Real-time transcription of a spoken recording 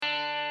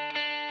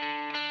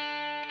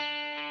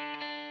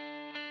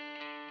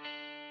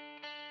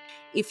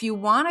if you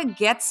want to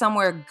get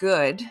somewhere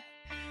good,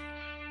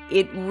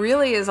 it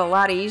really is a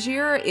lot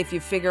easier if you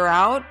figure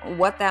out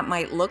what that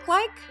might look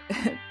like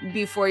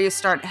before you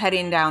start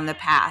heading down the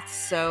path.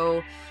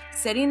 So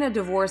setting a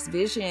divorce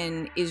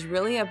vision is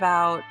really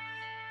about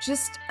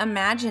just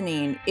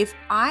imagining, if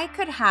I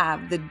could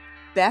have the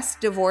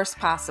best divorce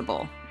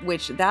possible,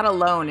 which that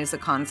alone is a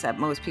concept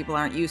most people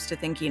aren't used to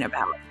thinking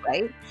about,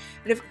 right?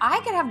 But if I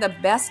could have the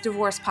best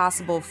divorce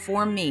possible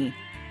for me,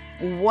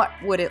 what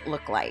would it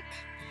look like?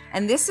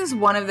 And this is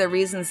one of the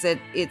reasons that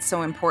it's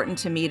so important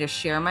to me to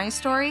share my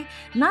story,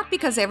 not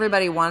because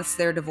everybody wants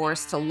their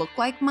divorce to look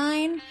like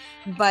mine,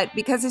 but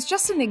because it's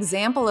just an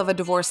example of a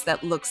divorce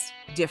that looks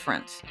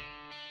different.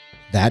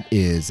 That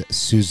is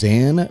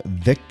Suzanne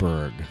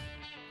Vickberg.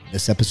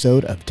 This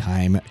episode of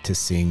Time to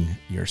Sing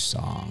Your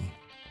Song.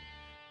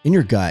 In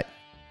your gut,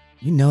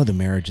 you know the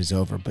marriage is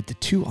over, but the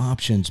two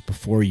options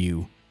before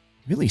you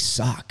really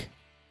suck.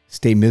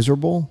 Stay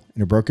miserable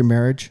in a broken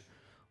marriage,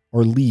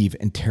 or leave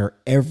and tear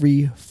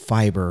every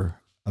fiber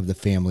of the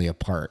family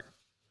apart.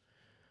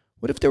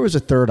 What if there was a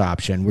third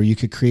option where you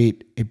could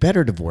create a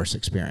better divorce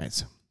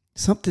experience?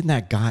 Something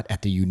that got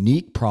at the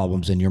unique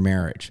problems in your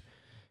marriage.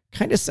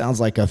 Kind of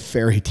sounds like a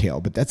fairy tale,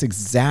 but that's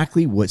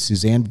exactly what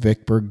Suzanne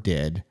Vickberg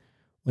did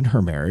when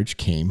her marriage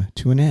came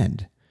to an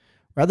end.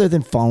 Rather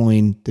than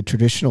following the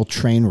traditional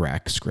train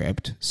wreck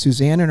script,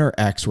 Suzanne and her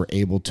ex were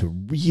able to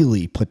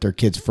really put their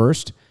kids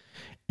first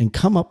and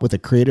come up with a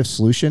creative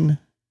solution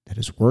that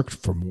has worked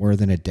for more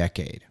than a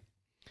decade.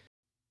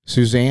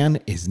 Suzanne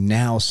is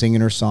now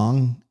singing her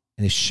song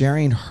and is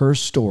sharing her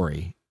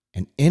story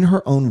and, in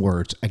her own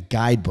words, a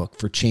guidebook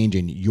for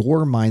changing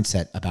your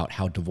mindset about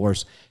how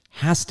divorce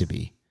has to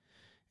be,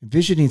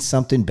 envisioning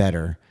something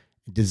better,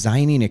 and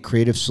designing a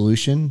creative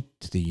solution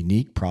to the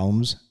unique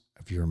problems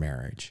of your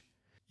marriage.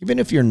 Even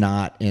if you're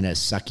not in a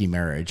sucky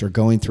marriage or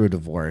going through a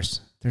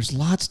divorce, there's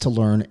lots to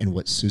learn in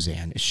what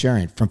Suzanne is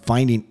sharing, from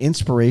finding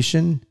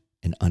inspiration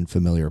in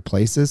unfamiliar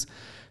places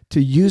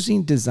to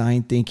using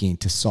design thinking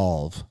to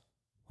solve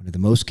one of the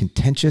most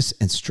contentious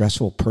and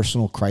stressful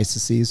personal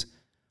crises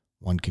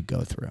one could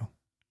go through.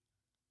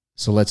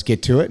 So let's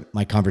get to it.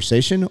 My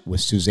conversation with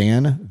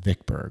Suzanne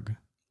Vickberg.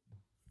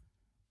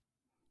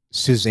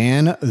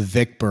 Suzanne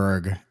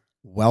Vickberg,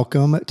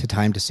 welcome to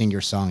Time to Sing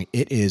Your Song.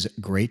 It is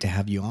great to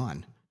have you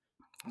on.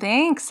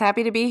 Thanks.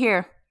 Happy to be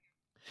here.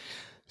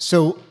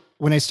 So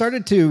when I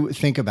started to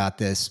think about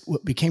this,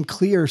 what became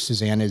clear,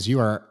 Suzanne, is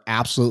you are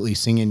absolutely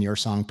singing your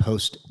song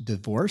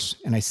post-divorce,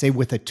 and I say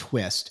with a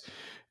twist.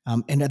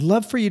 And I'd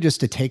love for you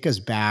just to take us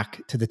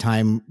back to the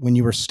time when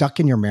you were stuck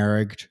in your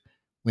marriage,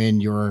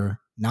 when you were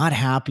not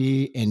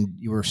happy and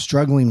you were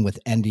struggling with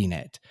ending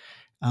it.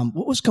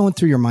 What was going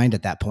through your mind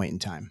at that point in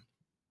time?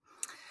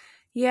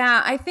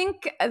 Yeah, I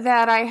think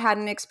that I had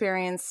an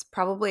experience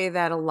probably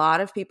that a lot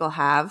of people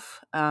have,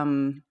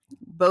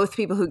 both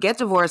people who get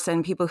divorced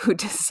and people who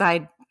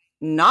decide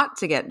not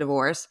to get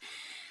divorced.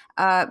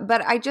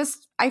 But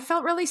I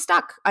felt really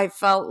stuck. I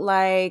felt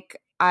like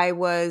I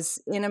was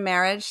in a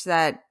marriage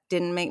that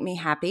didn't make me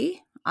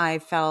happy. I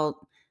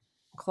felt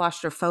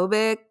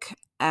claustrophobic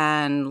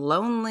and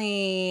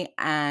lonely,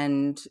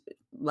 and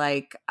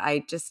like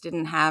I just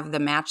didn't have the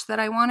match that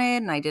I wanted,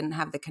 and I didn't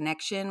have the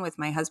connection with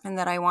my husband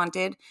that I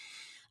wanted.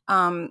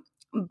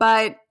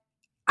 But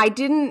I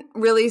didn't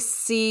really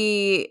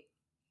see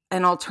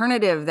an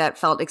alternative that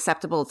felt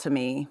acceptable to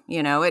me.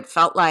 You know, it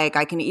felt like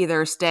I can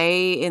either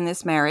stay in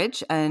this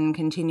marriage and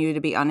continue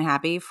to be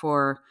unhappy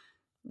for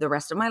the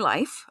rest of my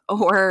life,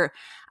 or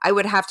I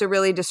would have to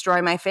really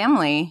destroy my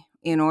family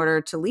in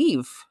order to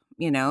leave,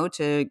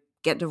 to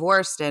get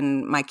divorced.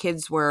 And my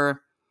kids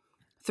were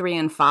 3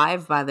 and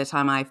 5 by the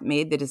time I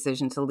made the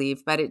decision to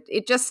leave. But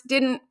it just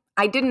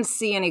I didn't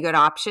see any good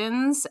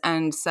options.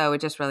 And so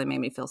it just really made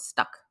me feel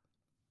stuck.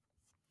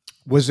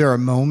 Was there a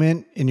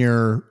moment in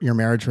your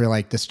marriage where you're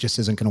like, this just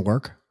isn't going to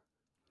work?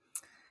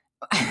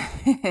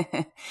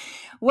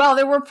 Well,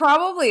 there were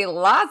probably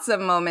lots of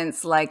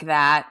moments like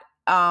that.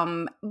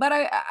 But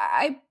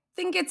I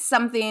think it's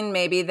something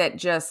maybe that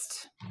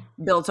just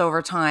built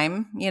over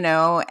time,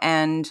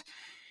 and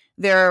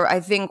there, I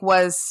think,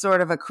 was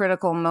sort of a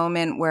critical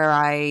moment where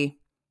I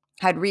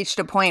had reached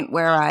a point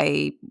where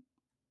I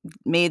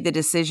made the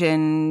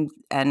decision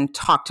and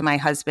talked to my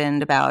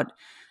husband about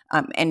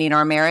ending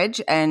our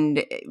marriage. And,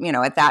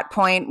 at that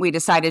point, we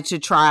decided to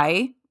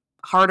try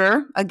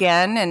harder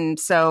again. And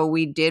so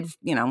we did,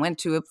 went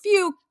to a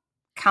few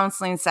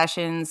counseling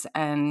sessions,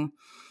 and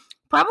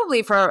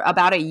probably for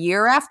about a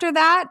year after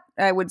that,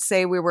 I would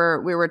say we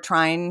were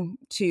trying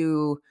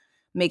to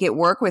make it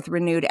work with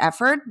renewed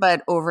effort.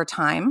 But over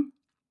time,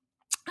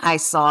 I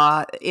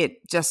saw it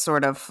just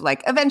sort of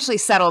like eventually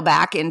settle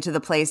back into the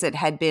place it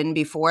had been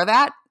before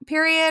that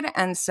period.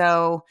 And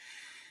so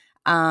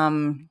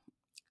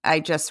I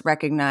just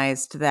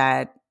recognized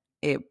that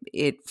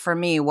it for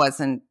me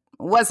wasn't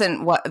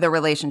what the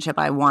relationship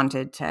I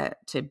wanted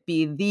to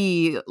be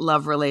the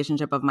love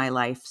relationship of my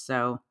life.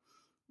 So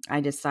I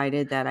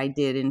decided that I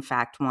did, in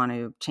fact, want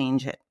to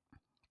change it.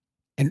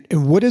 And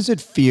what does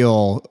it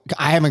feel?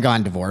 I haven't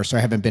gotten divorced, so I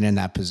haven't been in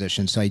that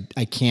position, so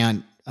I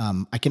can't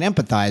I can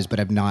empathize, but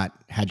I've not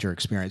had your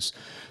experience.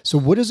 So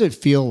what does it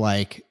feel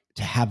like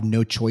to have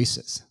no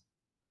choices?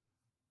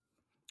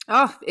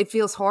 Oh, it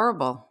feels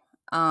horrible.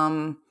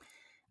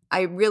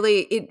 I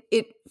really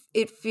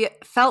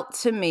felt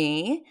to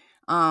me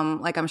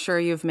like I'm sure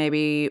you've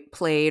maybe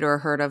played or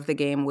heard of the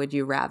game Would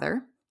You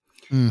Rather?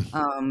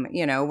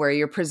 Mm. Where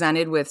you're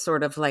presented with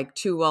sort of like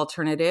two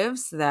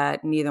alternatives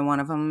that neither one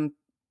of them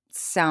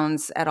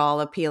sounds at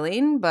all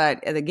appealing, but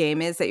the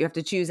game is that you have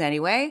to choose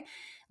anyway.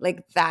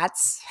 Like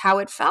that's how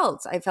it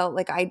felt. I felt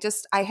like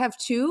I have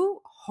two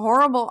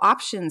horrible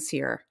options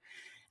here.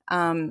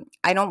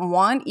 I don't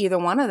want either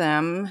one of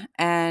them.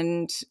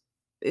 And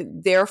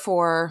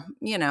therefore,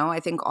 I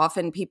think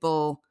often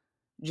people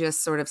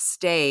just sort of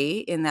stay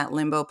in that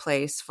limbo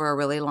place for a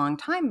really long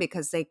time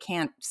because they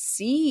can't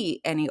see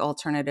any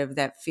alternative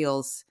that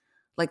feels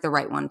like the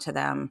right one to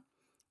them.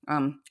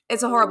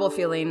 It's a horrible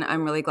feeling.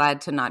 I'm really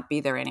glad to not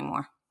be there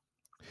anymore.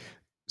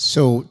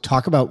 So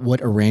talk about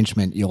what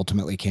arrangement you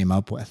ultimately came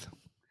up with.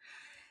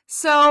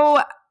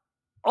 So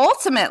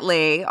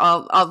ultimately,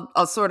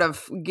 I'll sort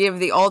of give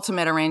the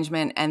ultimate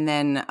arrangement and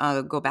then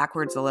go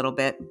backwards a little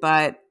bit.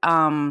 But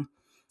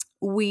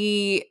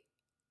we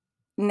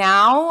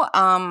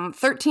now,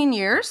 13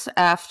 years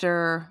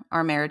after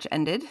our marriage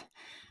ended,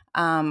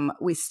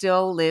 we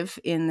still live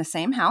in the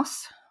same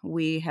house.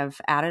 We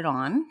have added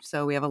on,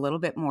 so we have a little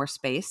bit more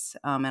space,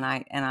 and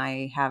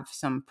I have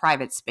some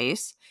private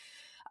space.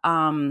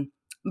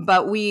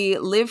 But we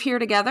live here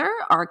together.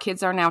 Our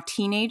kids are now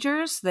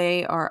teenagers.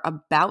 They are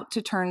about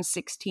to turn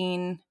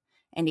 16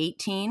 and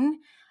 18.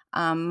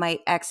 My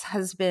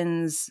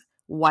ex-husband's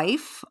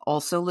wife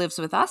also lives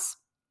with us,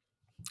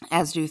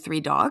 as do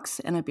 3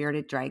 dogs and a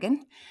bearded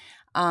dragon.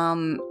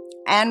 Um,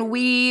 and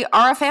we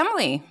are a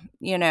family.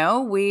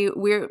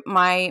 We're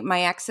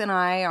my ex and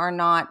I are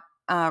not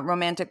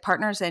romantic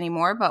partners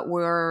anymore, but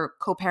we're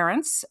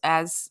co-parents,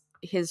 as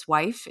his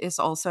wife is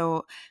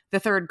also the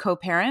third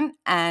co-parent.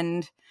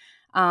 And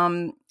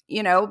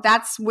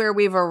that's where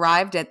we've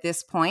arrived at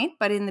this point.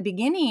 But in the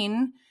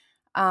beginning,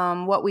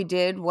 what we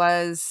did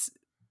was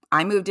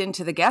I moved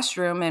into the guest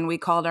room and we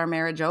called our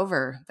marriage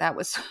over. That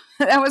was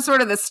that was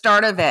sort of the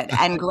start of it.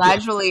 And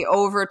gradually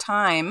over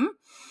time,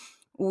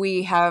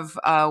 we have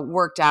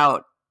worked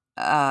out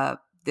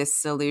this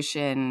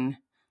solution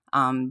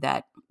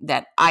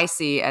that I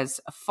see as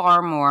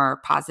far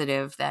more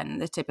positive than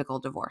the typical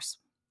divorce.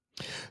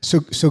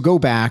 So go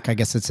back. I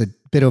guess it's a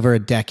bit over a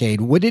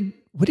decade. What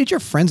did your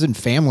friends and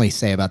family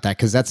say about that?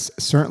 Because that's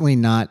certainly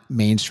not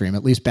mainstream,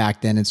 at least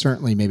back then, and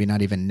certainly maybe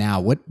not even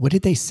now. What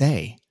did they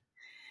say?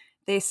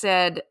 They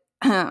said,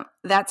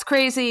 "That's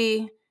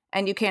crazy,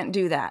 and you can't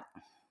do that."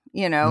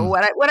 Mm.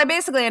 What I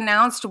basically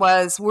announced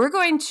was, we're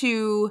going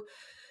to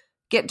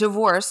get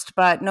divorced,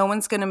 but no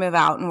one's going to move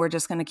out, and we're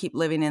just going to keep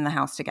living in the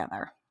house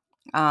together.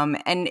 And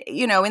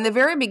in the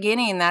very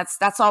beginning,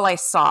 that's all I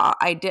saw.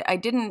 I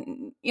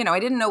didn't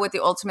know what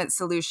the ultimate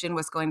solution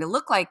was going to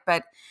look like,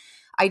 but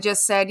I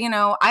just said,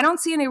 I don't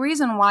see any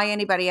reason why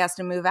anybody has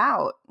to move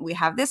out. We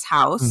have this Mm.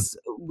 house.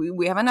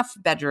 We have enough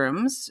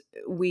bedrooms.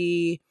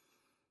 We,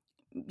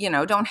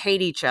 don't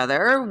hate each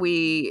other.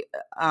 We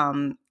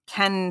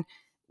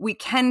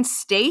can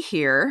stay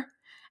here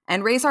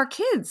and raise our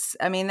kids.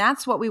 I mean,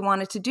 that's what we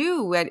wanted to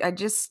do. I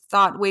just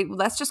thought, wait,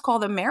 let's just call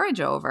the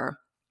marriage over.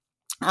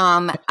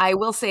 I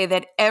will say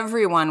that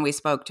everyone we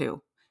spoke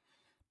to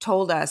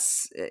told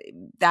us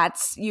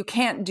that's you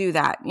can't do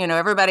that.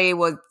 Everybody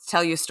would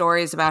tell you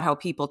stories about how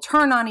people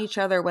turn on each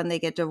other when they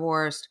get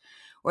divorced,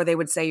 or they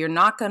would say you're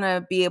not going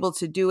to be able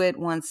to do it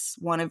once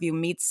one of you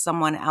meets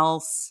someone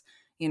else.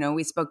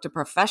 We spoke to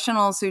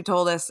professionals who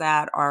told us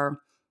that, our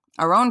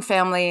own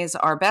families,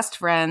 our best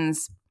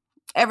friends,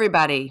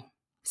 everybody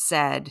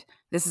said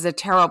this is a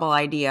terrible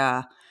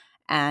idea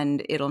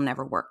and it'll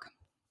never work.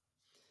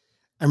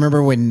 I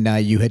remember when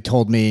you had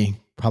told me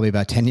probably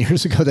about 10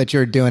 years ago that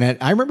you're doing it.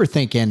 I remember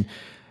thinking,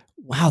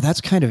 wow,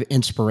 that's kind of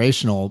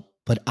inspirational,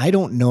 but I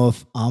don't know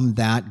if I'm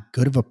that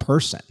good of a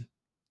person.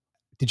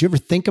 Did you ever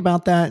think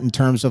about that in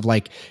terms of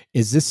like,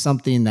 is this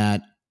something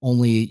that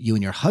only you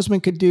and your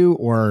husband could do?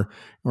 Or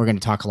we're going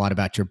to talk a lot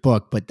about your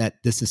book, but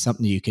that this is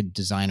something you could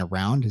design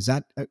around?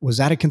 Was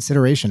that a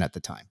consideration at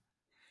the time?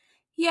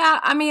 Yeah,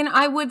 I mean,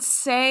 I would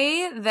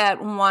say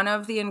that one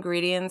of the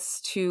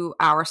ingredients to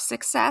our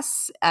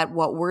success at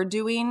what we're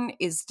doing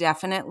is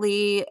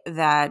definitely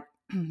that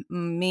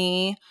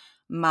me,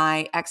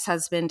 my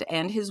ex-husband,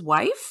 and his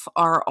wife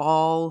are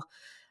all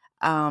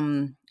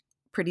um,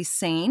 pretty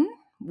sane.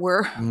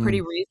 We're pretty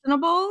Mm.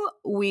 reasonable.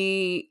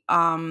 We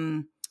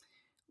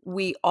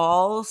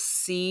all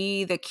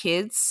see the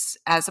kids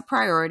as a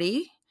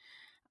priority.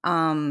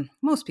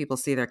 Most people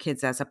see their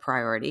kids as a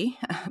priority,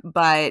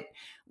 but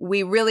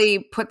we really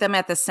put them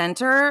at the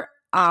center.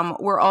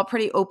 We're all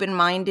pretty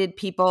open-minded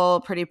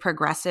people, pretty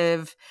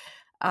progressive.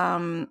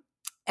 Um,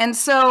 and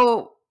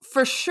so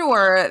for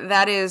sure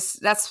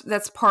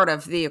that's part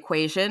of the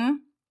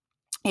equation.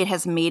 It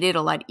has made it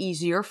a lot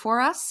easier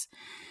for us.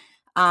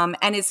 And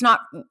it's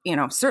not,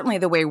 certainly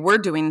the way we're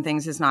doing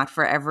things is not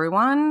for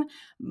everyone,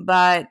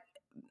 but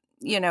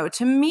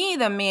to me,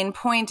 the main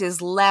point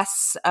is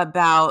less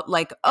about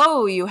like,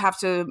 oh, you have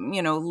to,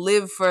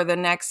 live for the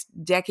next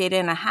decade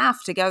and a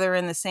half together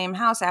in the same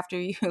house after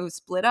you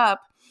split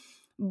up,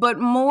 but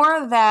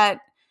more that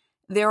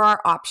there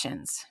are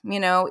options.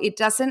 It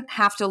doesn't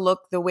have to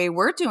look the way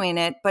we're doing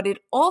it, but it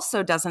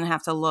also doesn't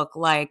have to look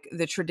like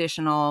the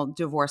traditional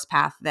divorce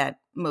path that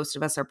most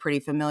of us are pretty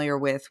familiar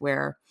with,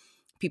 where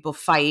people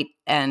fight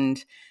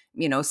and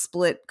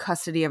split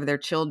custody of their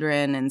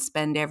children and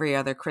spend every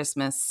other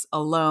Christmas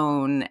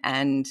alone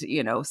and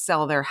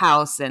sell their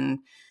house and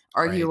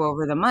Right. argue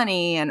over the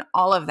money and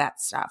all of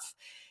that stuff.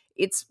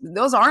 It's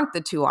those aren't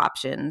the two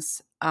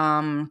options.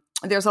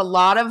 There's a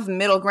lot of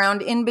middle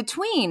ground in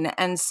between,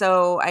 and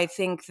so I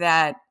think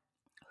that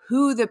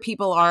who the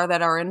people are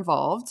that are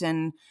involved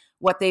and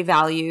what they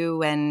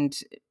value, and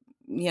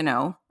you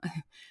know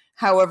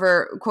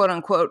however, quote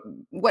unquote,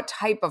 what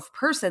type of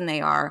person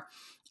they are,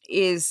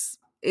 is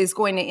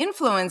going to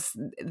influence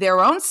their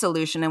own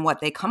solution and what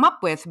they come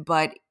up with.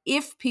 But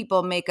if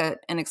people make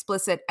an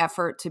explicit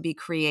effort to be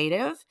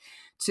creative,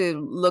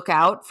 to look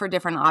out for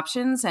different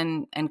options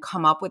and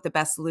come up with the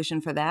best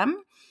solution for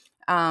them,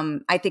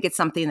 I think it's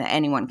something that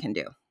anyone can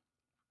do.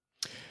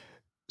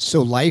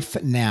 So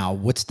life now,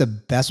 what's the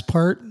best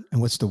part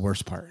and what's the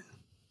worst part?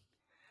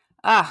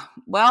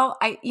 Well,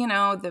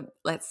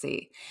 let's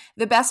see.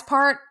 The best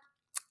part,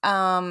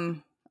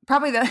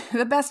 probably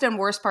the best and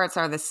worst parts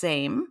are the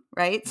same,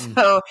 right? Mm.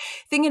 So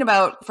thinking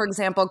about, for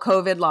example,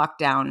 COVID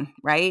lockdown,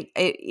 right?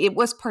 It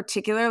was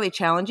particularly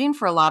challenging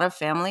for a lot of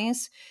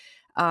families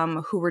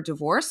who were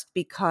divorced,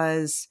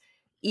 because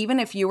even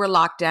if you were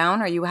locked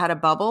down or you had a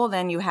bubble,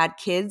 then you had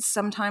kids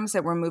sometimes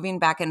that were moving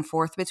back and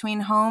forth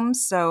between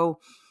homes. So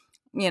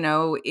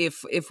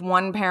if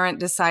one parent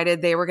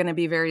decided they were going to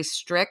be very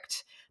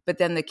strict, but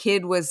then the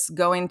kid was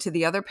going to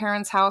the other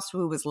parent's house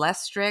who was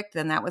less strict,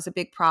 then that was a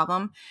big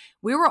problem.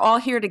 We were all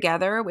here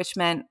together, which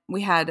meant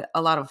we had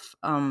a lot of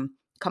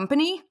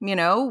company.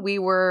 We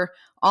were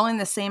all in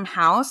the same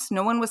house.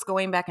 No one was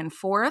going back and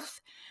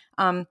forth.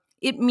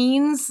 It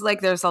means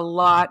like there's a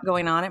lot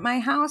going on at my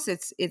house.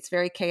 It's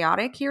very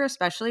chaotic here,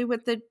 especially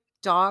with the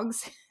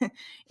dogs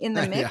in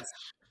the Yeah. mix.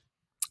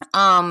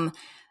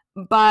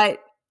 But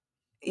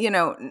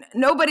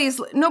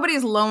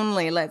nobody's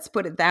lonely, let's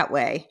put it that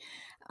way.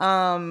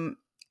 And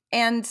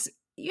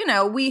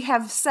we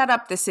have set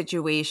up the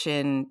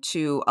situation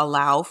to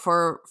allow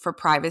for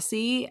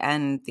privacy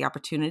and the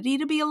opportunity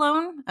to be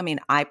alone. I mean,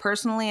 I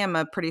personally am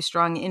a pretty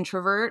strong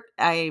introvert.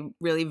 I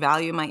really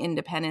value my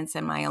independence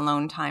and my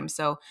alone time,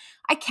 so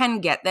I can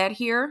get that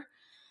here.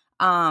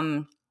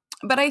 um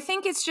but I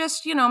think it's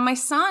just, my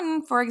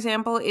son, for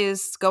example,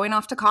 is going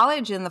off to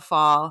college in the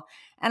fall,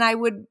 and I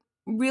would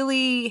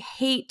really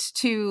hate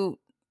to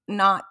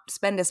not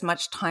spend as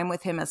much time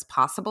with him as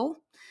possible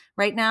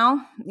right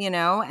now,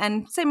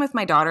 and same with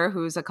my daughter,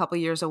 who's a couple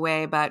years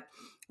away. But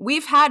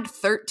we've had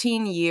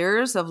 13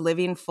 years of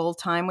living full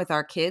time with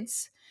our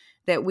kids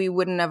that we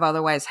wouldn't have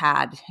otherwise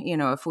had,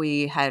 if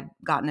we had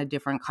gotten a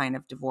different kind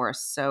of divorce.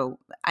 So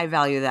I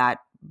value that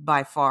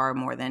by far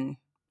more than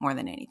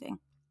anything.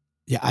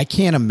 Yeah, I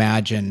can't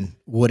imagine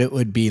what it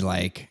would be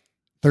like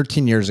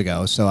 13 years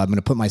ago. So I'm going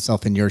to put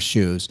myself in your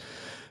shoes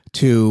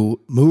to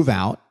move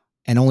out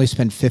and only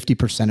spend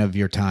 50% of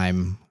your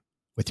time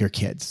with your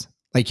kids.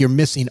 Like you're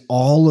missing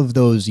all of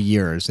those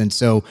years. And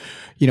so,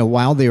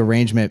 while the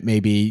arrangement may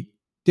be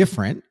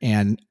different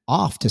and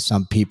off to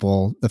some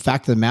people, the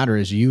fact of the matter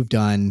is you've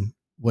done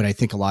what I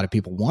think a lot of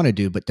people want to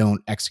do, but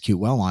don't execute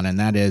well on, and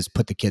that is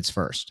put the kids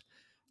first,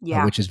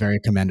 Yeah. which is very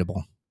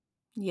commendable.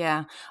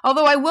 Yeah.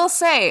 Although I will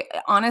say,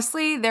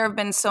 honestly, there have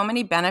been so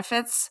many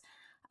benefits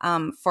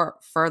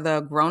for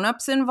the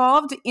grown-ups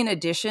involved, in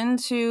addition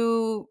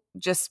to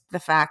just the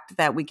fact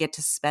that we get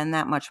to spend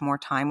that much more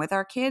time with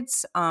our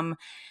kids.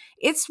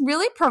 It's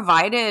really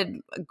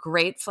provided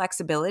great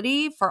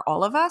flexibility for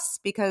all of us,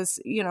 because,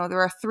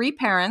 there are three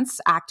parents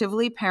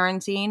actively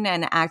parenting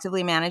and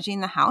actively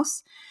managing the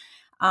house.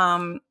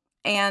 Um,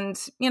 and,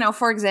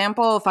 for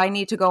example, if I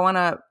need to go on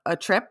a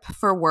trip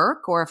for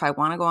work, or if I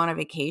want to go on a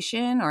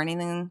vacation or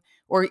anything,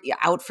 or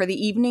out for the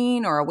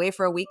evening or away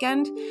for a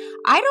weekend,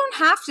 I don't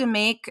have to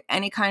make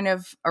any kind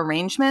of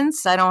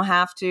arrangements. I don't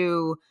have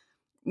to,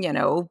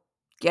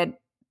 get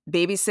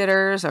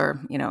babysitters,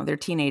 or, they're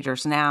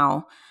teenagers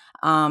now.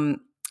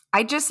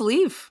 I just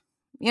leave.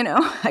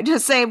 I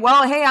just say,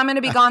 well, hey, I'm going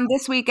to be gone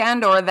this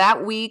weekend or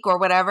that week or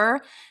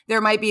whatever.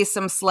 There might be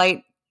some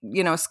slight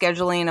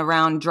scheduling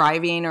around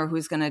driving or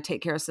who's going to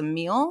take care of some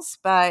meals,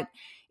 but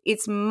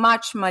it's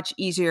much, much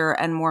easier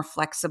and more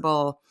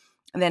flexible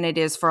than it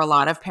is for a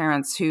lot of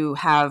parents who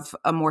have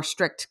a more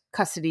strict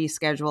custody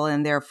schedule,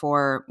 and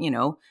therefore,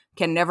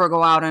 can never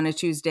go out on a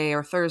Tuesday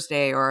or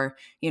Thursday, or,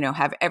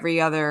 have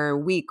every other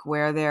week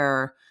where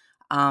they're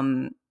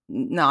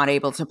not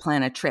able to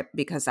plan a trip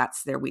because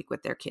that's their week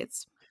with their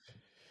kids.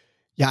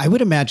 Yeah, I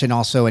would imagine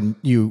also, and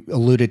you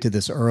alluded to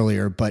this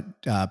earlier, but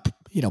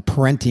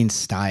parenting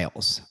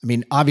styles. I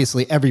mean,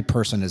 obviously every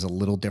person is a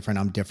little different.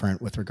 I'm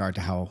different with regard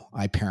to how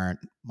I parent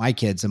my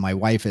kids and my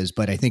wife is,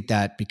 but I think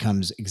that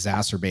becomes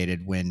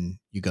exacerbated when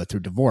you go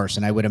through divorce.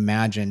 And I would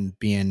imagine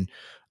being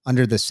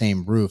under the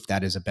same roof,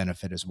 that is a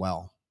benefit as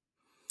well.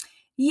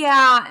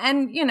 Yeah.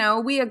 And,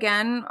 we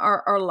again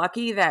are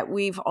lucky that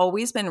we've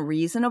always been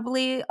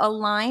reasonably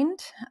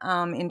aligned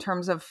in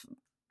terms of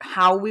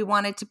how we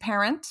wanted to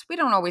parent. We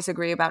don't always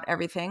agree about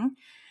everything.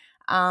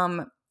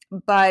 Um,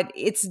 but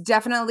it's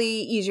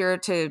definitely easier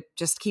to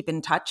just keep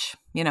in touch.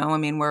 I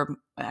mean,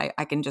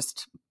 I can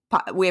just,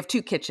 we have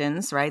two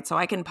kitchens, right? So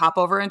I can pop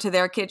over into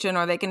their kitchen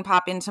or they can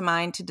pop into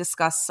mine to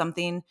discuss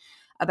something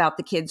about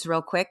the kids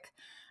real quick.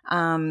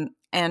 And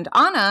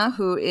Anna,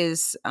 who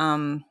is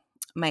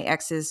my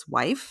ex's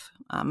wife,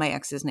 my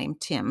ex is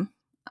named Tim.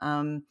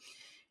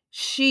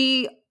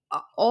 She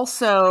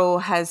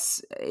also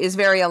is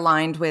very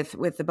aligned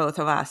with the both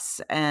of us,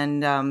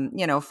 and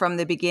from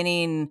the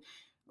beginning,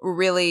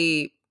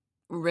 really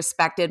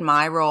respected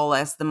my role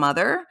as the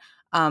mother,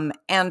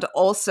 and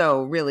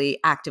also really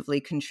actively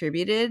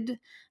contributed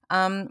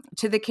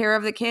to the care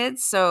of the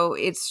kids. So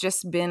it's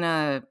just been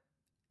an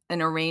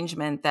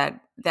arrangement that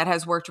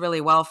has worked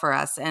really well for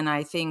us. And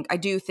I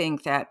do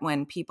think that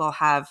when people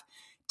have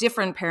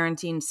different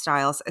parenting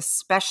styles,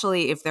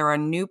 especially if there are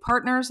new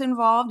partners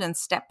involved and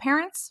step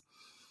parents,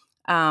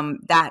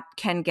 that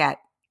can get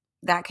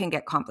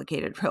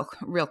complicated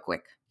real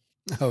quick.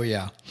 Oh,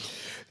 yeah.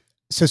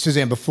 So,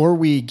 Suzanne, before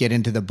we get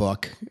into the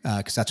book,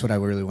 because that's what I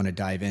really want to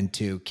dive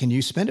into, can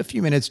you spend a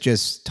few minutes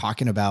just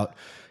talking about,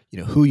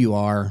 who you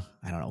are?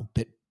 I don't know,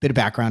 bit of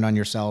background on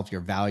yourself,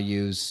 your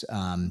values.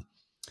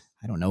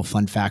 I don't know,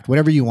 fun fact,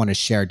 whatever you want to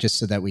share, just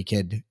so that we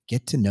could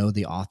get to know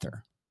the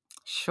author.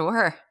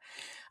 Sure.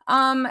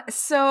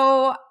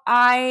 So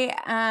I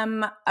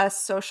am a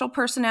social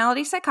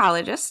personality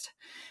psychologist,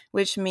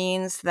 which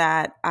means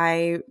that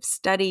I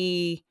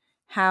study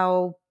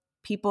how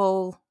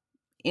people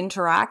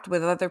interact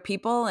with other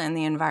people and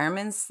the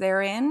environments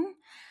they're in,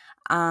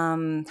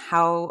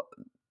 how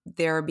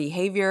their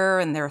behavior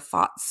and their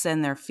thoughts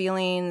and their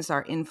feelings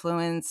are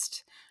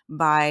influenced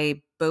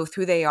by both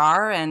who they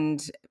are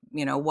and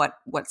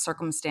what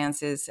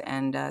circumstances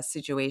and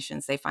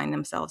situations they find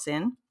themselves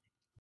in.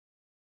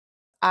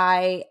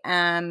 I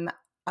am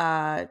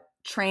a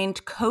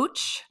trained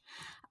coach.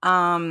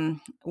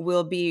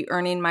 Will be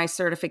earning my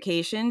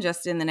certification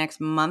just in the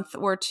next month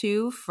or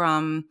two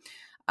from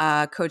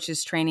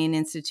Coaches Training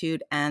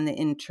Institute and the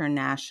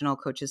International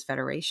Coaches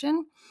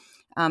Federation.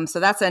 So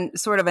that's a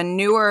sort of a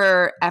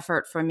newer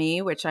effort for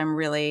me, which I'm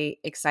really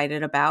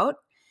excited about.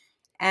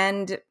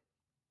 And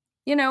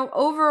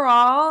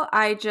overall,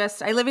 I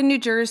live in New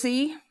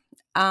Jersey.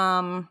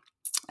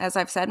 As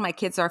I've said, my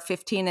kids are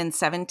 15 and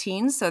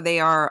 17, so they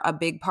are a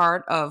big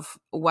part of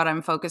what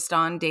I'm focused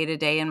on day to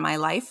day in my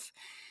life.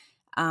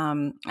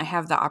 I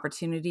have the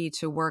opportunity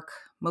to work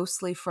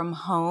mostly from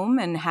home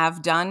and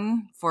have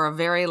done for a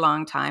very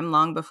long time,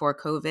 long before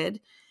COVID.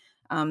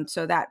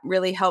 So that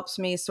really helps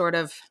me sort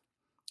of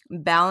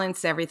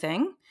balance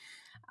everything.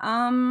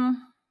 What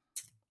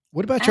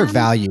about your And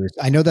values?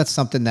 I know that's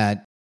something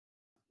that,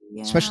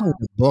 especially yeah,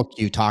 in the book,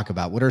 you talk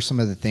about. What are some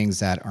of the things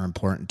that are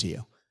important to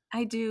you?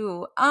 I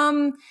do.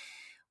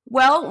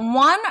 Well,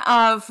 one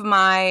of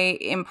my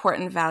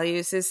important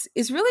values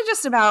is really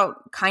just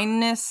about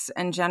kindness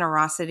and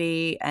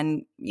generosity.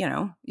 And,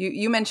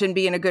 you mentioned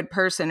being a good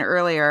person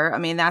earlier. I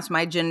mean, that's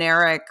my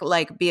generic,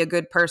 like, be a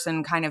good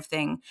person kind of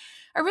thing.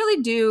 I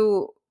really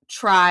do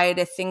try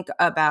to think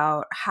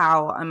about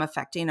how I'm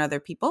affecting other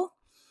people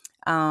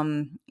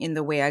in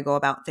the way I go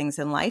about things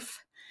in life.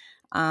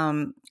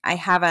 I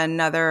have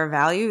another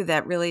value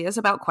that really is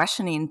about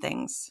questioning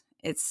things.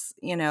 It's,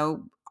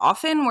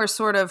 often we're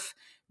sort of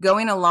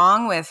going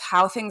along with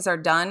how things are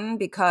done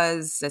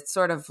because it's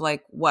sort of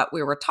like what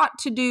we were taught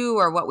to do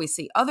or what we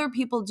see other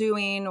people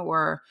doing,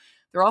 or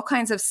there are all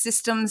kinds of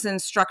systems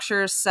and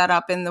structures set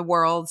up in the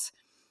world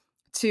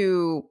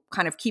to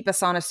kind of keep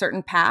us on a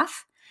certain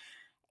path.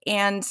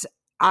 And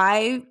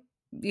I,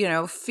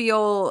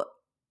 feel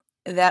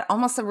that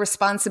almost a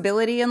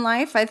responsibility in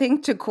life, I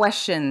think, to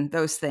question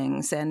those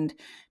things. And,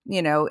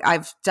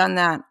 I've done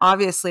that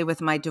obviously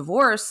with my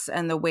divorce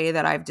and the way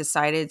that I've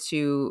decided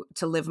to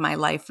live my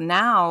life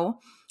now.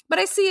 But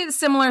I see a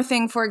similar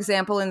thing, for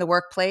example, in the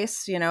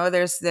workplace.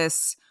 There's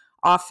this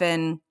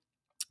often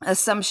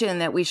assumption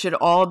that we should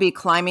all be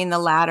climbing the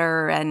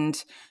ladder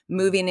and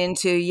moving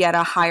into yet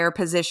a higher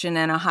position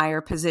and a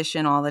higher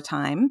position all the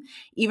time,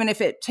 even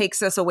if it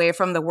takes us away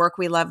from the work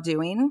we love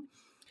doing.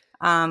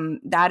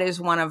 That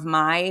is one of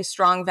my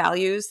strong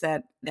values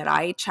that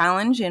I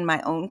challenge in my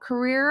own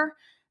career.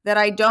 That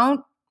I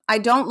don't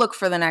look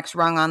for the next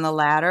rung on the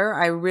ladder.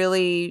 I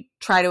really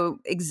try to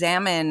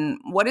examine,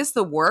 what is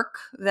the work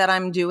that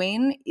I'm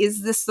doing?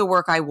 Is this the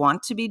work I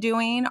want to be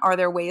doing? Are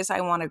there ways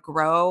I want to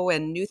grow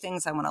and new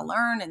things I want to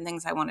learn and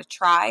things I want to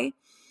try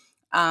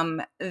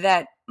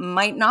that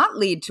might not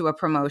lead to a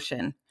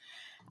promotion?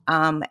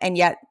 And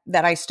yet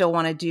that I still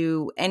want to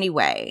do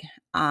anyway.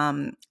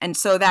 And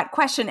so that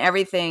question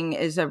everything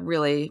is a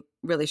really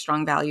really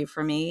strong value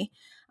for me.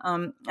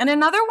 And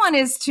another one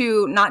is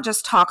to not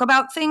just talk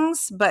about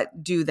things,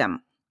 but do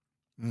them.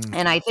 Mm.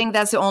 And I think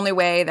that's the only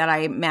way that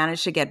I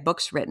managed to get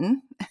books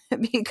written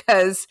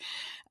because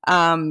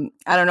I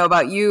don't know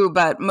about you,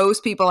 but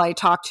most people I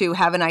talk to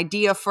have an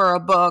idea for a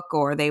book,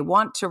 or they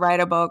want to write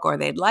a book, or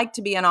they'd like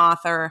to be an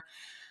author.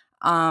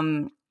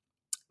 Um,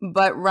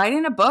 but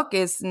writing a book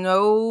is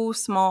no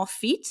small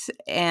feat,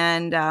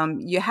 and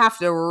you have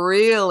to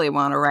really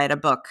want to write a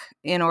book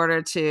in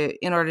order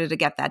to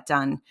get that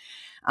done.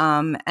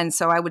 And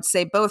so I would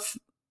say both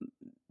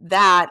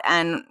that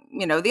and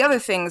the other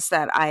things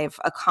that I've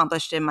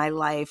accomplished in my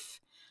life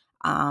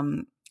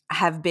um,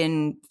 have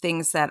been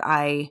things that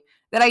I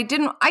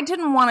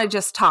didn't want to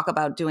just talk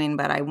about doing,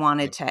 but I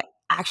wanted Right. to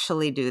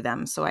actually do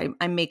them. So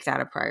I make that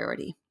a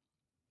priority.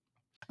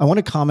 I want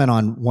to comment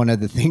on one of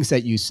the things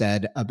that you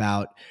said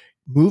about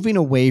moving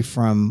away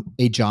from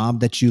a job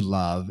that you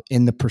love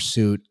in the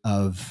pursuit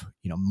of,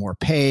 more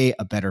pay,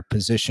 a better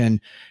position.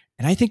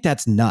 And I think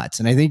that's nuts.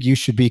 And I think you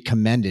should be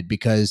commended,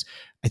 because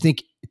I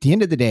think at the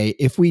end of the day,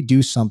 if we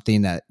do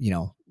something that,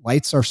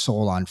 lights our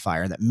soul on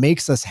fire, that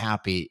makes us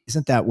happy,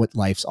 isn't that what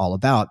life's all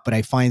about? But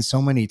I find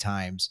so many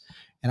times,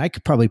 and I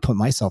could probably put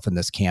myself in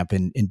this camp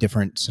in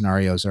different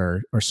scenarios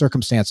or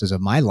circumstances of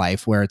my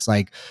life, where it's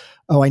like,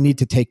 oh, I need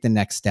to take the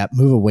next step,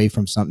 move away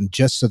from something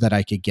just so that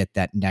I could get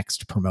that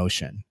next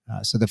promotion.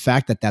 So the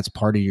fact that that's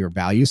part of your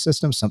value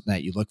system, something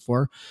that you look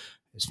for,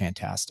 is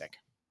fantastic.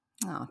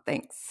 Oh,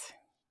 thanks.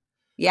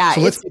 Yeah,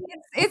 So let's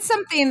it's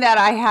something that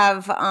I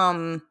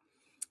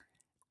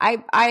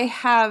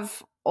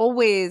have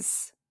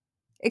always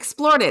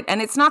explored it.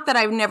 And it's not that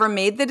I've never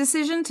made the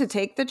decision to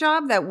take the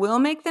job that will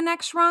make the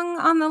next rung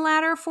on the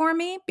ladder for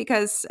me,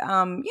 because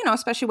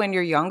especially when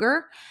you're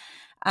younger,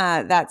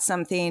 that's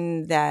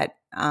something that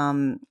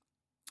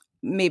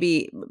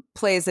maybe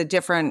plays a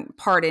different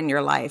part in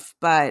your life.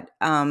 But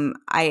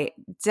I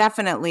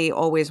definitely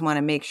always want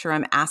to make sure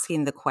I'm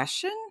asking the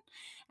question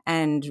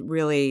and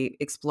really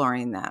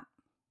exploring that.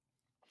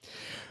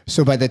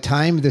 So by the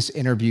time this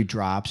interview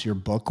drops, your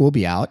book will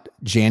be out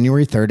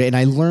January 3rd. And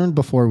I learned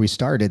before we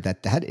started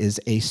that that is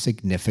a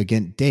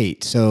significant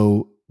date.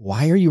 So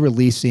why are you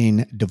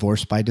releasing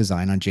Divorce by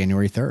Design on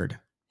January 3rd?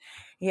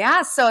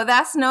 Yeah, so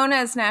that's known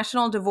as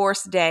National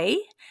Divorce Day.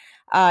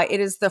 It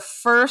is the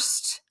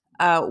first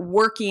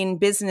working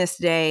business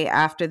day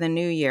after the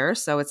new year.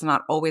 So it's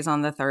not always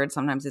on the 3rd.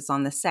 Sometimes it's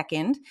on the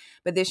 2nd.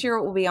 But this year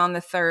it will be on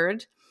the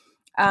 3rd.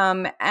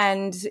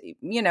 And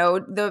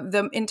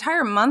the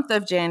entire month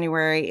of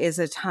January is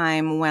a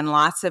time when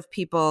lots of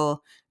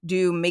people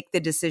do make the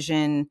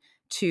decision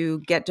to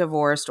get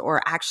divorced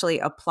or actually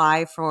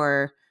apply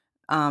for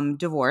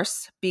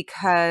divorce,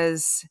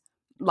 because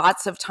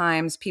lots of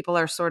times people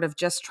are sort of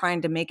just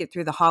trying to make it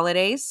through the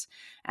holidays,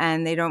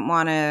 and they don't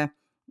want to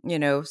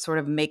sort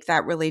of make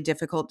that really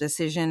difficult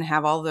decision,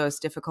 have all those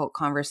difficult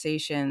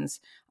conversations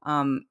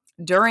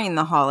during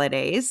the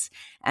holidays.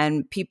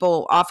 And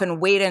people often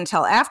wait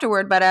until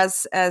afterward. But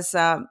as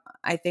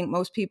I think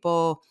most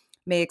people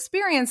may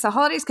experience, the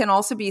holidays can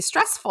also be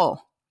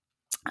stressful.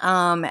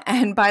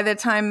 And by the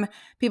time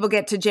people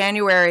get to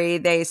January,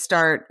 they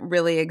start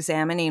really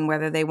examining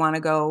whether they want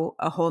to go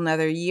a whole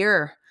nother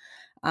year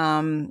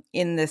in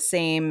the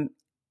same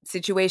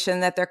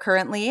situation that they're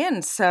currently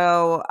in.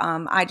 So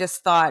I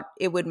just thought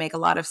it would make a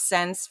lot of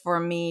sense for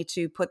me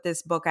to put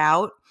this book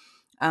out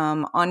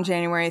on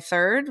January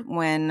 3rd,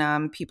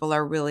 when people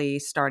are really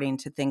starting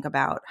to think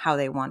about how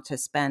they want to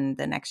spend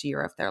the next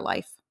year of their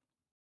life.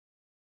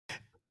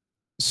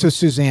 So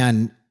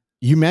Suzanne,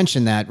 you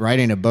mentioned that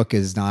writing a book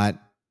is not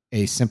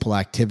a simple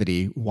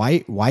activity.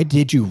 Why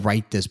did you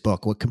write this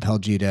book? What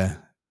compelled you to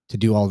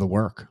do all the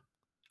work?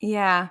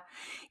 Yeah.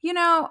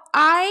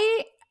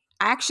 I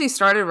actually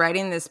started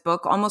writing this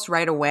book almost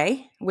right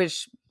away,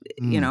 which,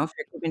 Mm. if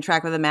you're keeping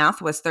track of the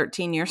math, was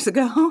 13 years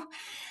ago.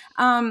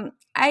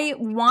 I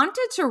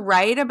wanted to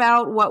write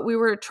about what we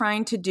were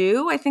trying to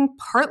do. I think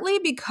partly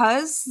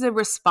because the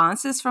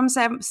responses from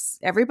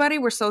everybody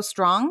were so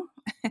strong.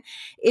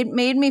 It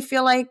made me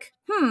feel like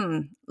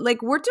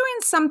we're doing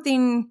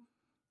something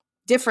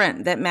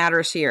different that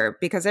matters here,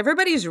 because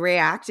everybody's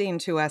reacting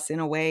to us in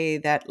a way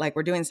that like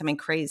we're doing something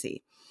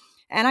crazy.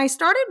 And I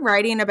started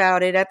writing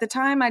about it. At the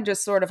time, I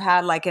just sort of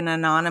had like an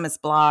anonymous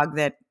blog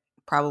that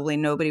probably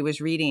nobody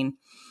was reading.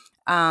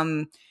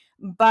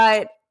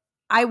 But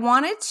I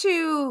wanted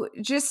to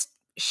just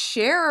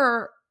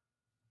share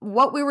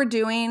what we were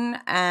doing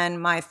and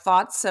my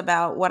thoughts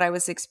about what I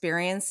was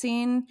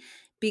experiencing,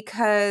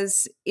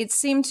 because it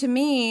seemed to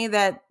me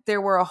that there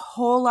were a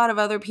whole lot of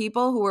other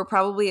people who were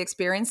probably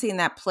experiencing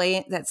that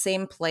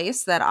same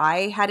place that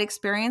I had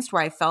experienced,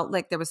 where I felt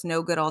like there was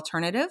no good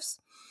alternatives.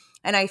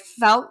 And I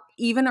felt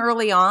even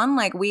early on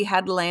like we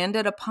had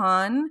landed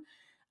upon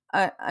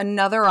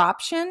another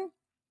option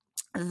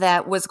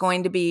that was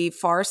going to be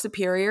far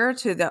superior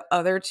to the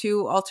other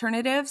two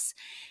alternatives.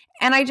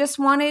 And I just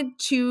wanted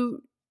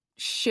to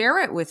share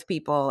it with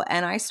people.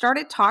 And I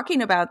started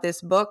talking about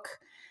this book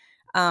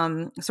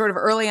sort of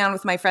early on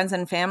with my friends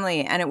and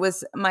family. And it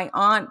was my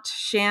aunt,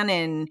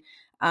 Shannon,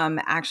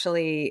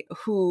 actually,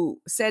 who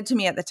said to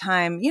me at the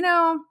time,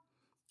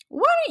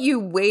 why don't you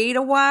wait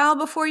a while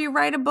before you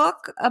write a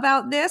book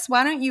about this?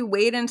 Why don't you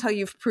wait until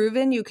you've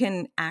proven you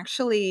can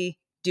actually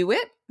do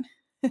it?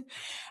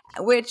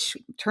 Which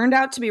turned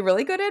out to be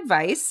really good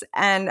advice.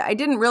 And I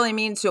didn't really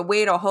mean to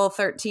wait a whole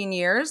 13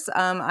 years.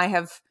 I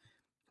have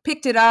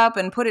picked it up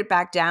and put it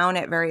back down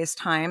at various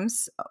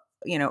times,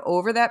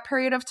 over that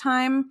period of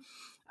time.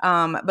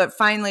 But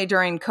finally,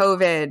 during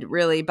COVID,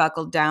 really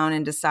buckled down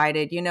and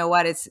decided, you know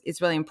what,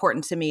 it's really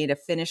important to me to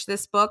finish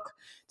this book,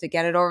 to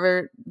get it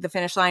over the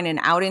finish line and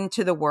out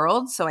into the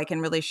world so I can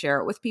really share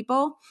it with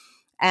people.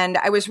 And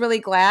I was really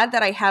glad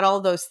that I had all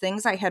those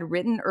things I had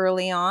written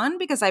early on,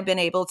 because I've been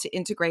able to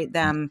integrate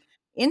them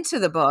into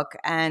the book.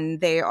 And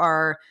they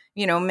are,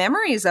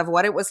 memories of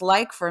what it was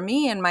like for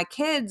me and my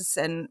kids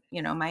and,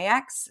 my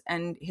ex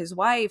and his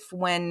wife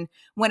when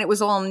it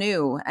was all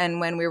new and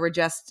when we were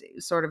just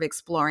sort of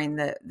exploring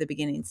the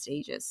beginning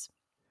stages.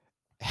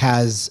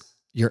 Has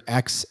your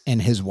ex and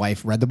his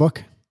wife read the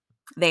book?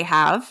 They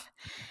have.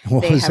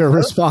 What They was have their both.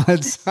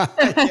 response?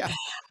 Yeah.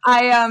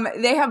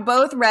 They have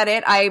both read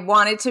it. I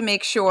wanted to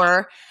make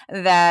sure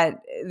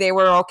that they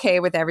were okay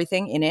with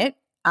everything in it.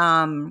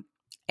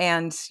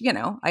 And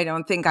I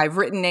don't think I've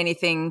written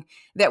anything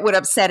that would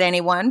upset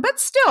anyone, but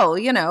still,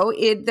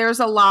 there's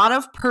a lot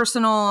of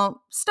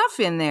personal stuff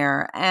in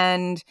there,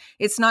 and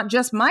it's not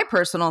just my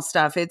personal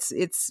stuff. It's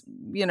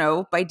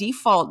by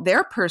default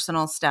their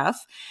personal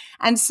stuff.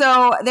 And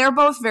so they're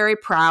both very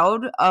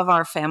proud of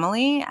our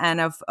family and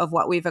of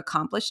what we've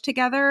accomplished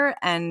together.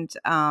 And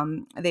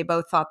they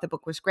both thought the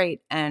book was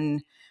great,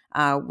 and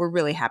we're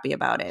really happy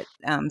about it.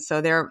 So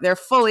they're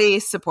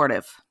fully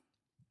supportive.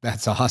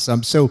 That's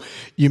awesome. So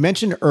you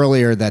mentioned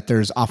earlier that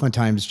there's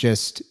oftentimes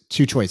just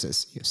two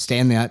choices: stay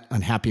in that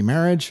unhappy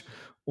marriage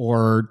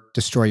or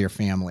destroy your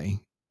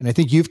family. And I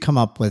think you've come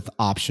up with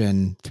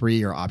option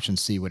 3 or option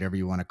C, whatever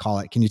you want to call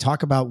it. Can you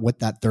talk about what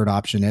that third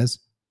option is?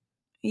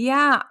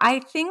 Yeah, I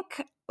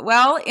think,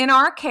 well, in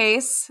our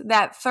case,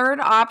 that third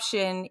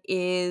option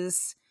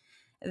is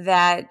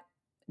that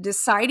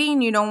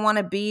deciding you don't want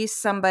to be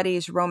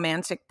somebody's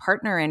romantic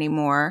partner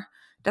anymore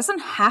doesn't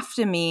have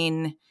to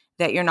mean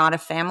that you're not a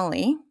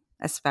family,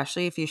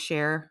 especially if you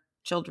share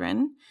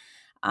children.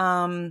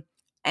 Um,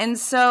 and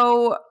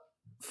so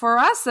for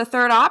us, the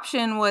third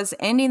option was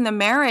ending the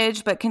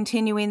marriage, but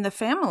continuing the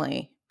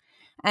family.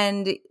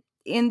 And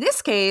in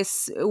this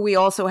case, we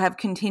also have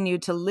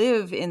continued to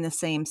live in the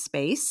same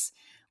space,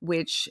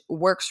 which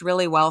works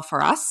really well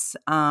for us.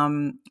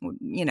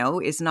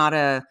 Is not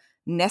a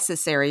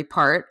necessary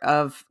part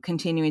of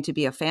continuing to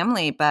be a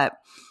family. But,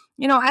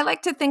 I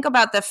like to think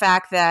about the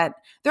fact that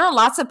there are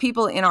lots of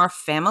people in our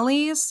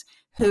families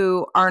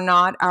who are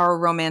not our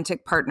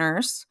romantic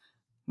partners.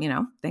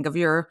 Think of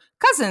your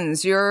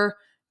cousins, your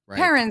Right.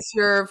 parents,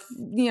 your,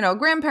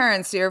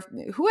 grandparents, your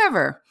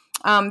whoever.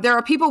 There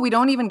are people we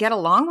don't even get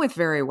along with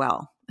very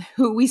well,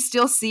 who we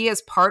still see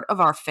as part of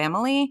our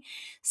family.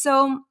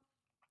 So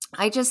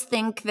I just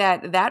think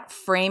that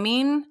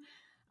framing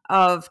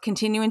of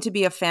continuing to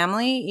be a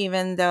family,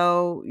 even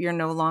though you're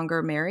no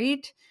longer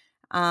married,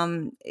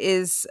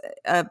 is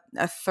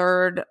a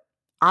third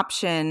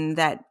option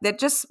that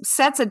just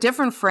sets a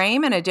different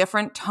frame and a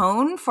different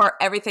tone for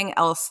everything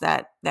else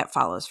that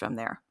follows from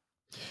there.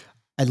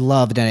 I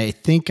loved, and I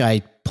think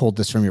I pulled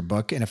this from your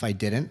book, and if I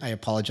didn't, I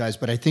apologize,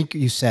 but I think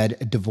you said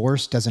a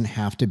divorce doesn't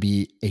have to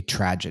be a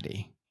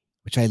tragedy,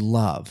 which I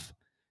love.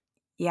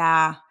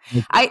 Yeah.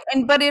 Like,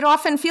 But it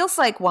often feels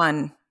like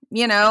one,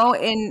 in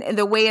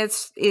the way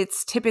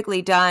it's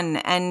typically done.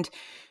 And,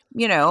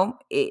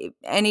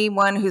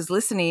 anyone who's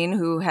listening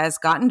who has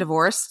gotten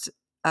divorced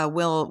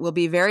will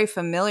be very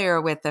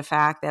familiar with the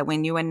fact that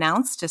when you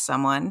announce to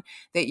someone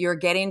that you're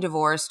getting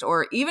divorced,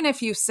 or even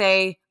if you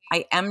say,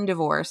 I am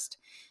divorced,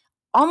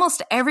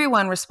 almost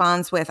everyone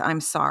responds with,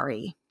 I'm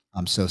sorry.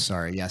 I'm so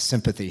sorry. Yeah,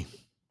 sympathy.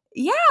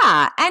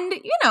 Yeah. And,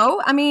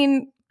 I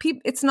mean,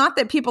 it's not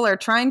that people are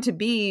trying to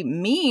be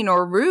mean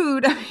or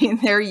rude. I mean,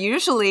 they're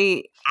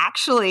usually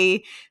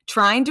actually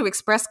trying to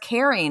express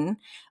caring,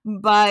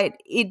 but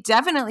it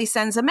definitely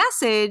sends a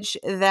message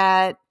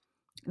that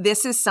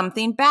this is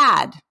something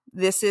bad.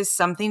 This is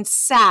something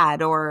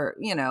sad or,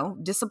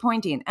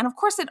 disappointing. And of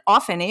course, it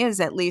often is,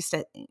 at least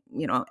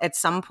at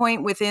some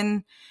point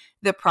within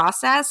the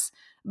process.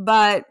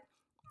 But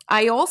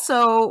I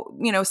also,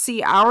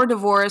 see our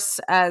divorce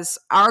as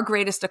our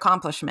greatest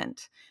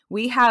accomplishment.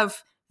 We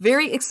have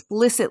very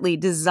explicitly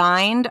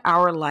designed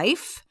our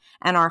life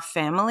and our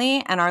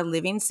family and our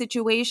living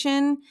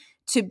situation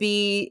to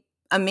be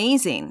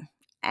amazing.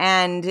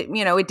 And,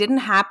 it didn't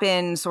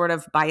happen sort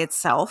of by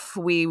itself.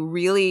 We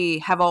really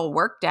have all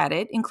worked at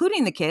it,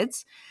 including the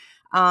kids.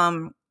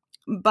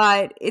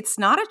 But it's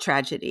not a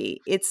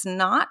tragedy. It's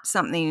not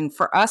something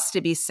for us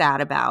to be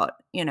sad about.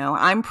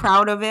 I'm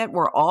proud of it.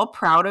 We're all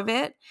proud of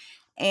it.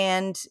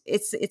 And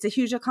it's a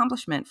huge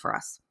accomplishment for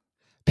us.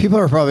 People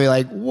are probably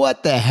like,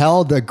 what the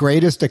hell? The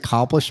greatest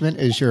accomplishment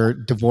is your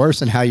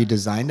divorce and how you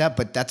designed that.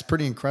 But that's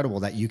pretty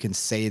incredible that you can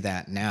say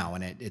that now.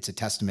 And it's a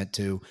testament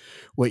to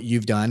what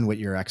you've done, what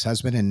your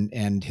ex-husband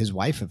and his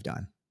wife have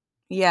done.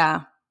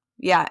 Yeah.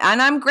 Yeah.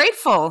 And I'm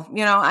grateful.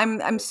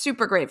 I'm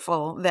super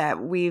grateful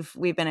that we've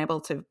been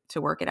able to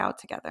work it out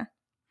together.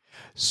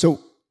 So,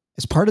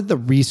 as part of the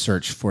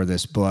research for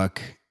this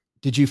book,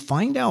 did you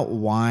find out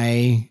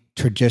why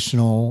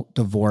traditional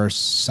divorce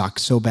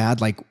sucks so bad?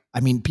 Like,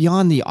 I mean,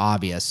 beyond the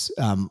obvious,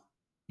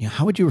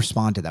 how would you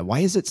respond to that? Why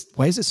is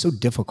it so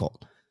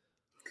difficult?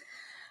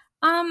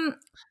 Um,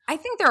 I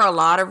think there are a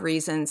lot of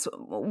reasons.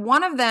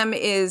 One of them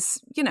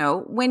is,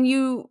 when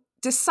you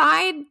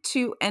decide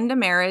to end a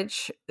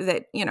marriage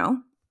that,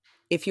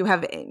 if you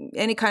have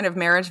any kind of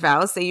marriage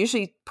vows, they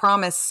usually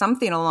promise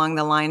something along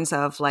the lines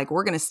of like,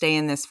 we're going to stay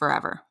in this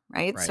forever,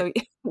 right? Right. So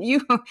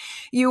you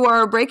you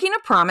are breaking a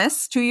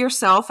promise to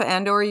yourself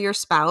and or your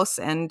spouse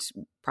and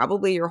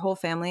probably your whole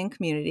family and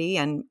community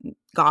and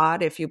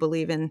God, if you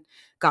believe in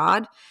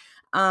God.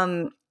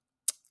 Um,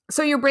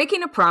 so you're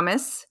breaking a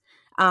promise,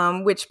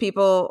 which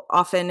people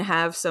often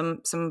have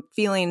some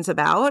feelings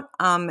about.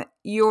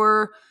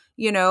 You're,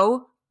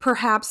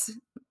 perhaps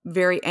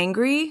very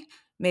angry,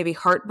 maybe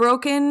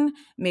heartbroken,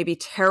 maybe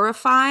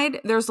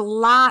terrified. There's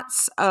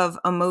lots of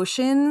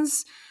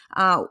emotions,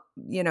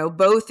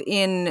 both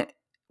in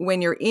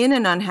when you're in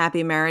an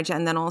unhappy marriage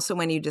and then also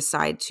when you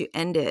decide to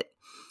end it.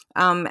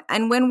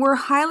 And when we're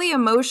highly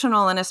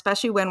emotional, and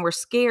especially when we're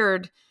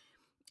scared,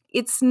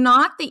 it's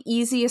not the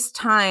easiest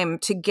time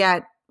to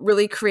get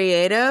really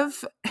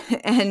creative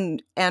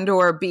and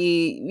or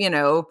be,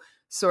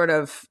 sort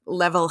of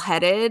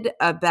level-headed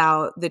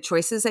about the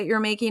choices that you're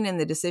making and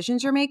the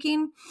decisions you're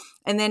making.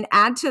 And then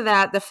add to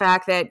that the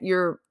fact that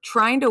you're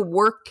trying to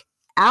work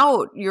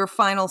out your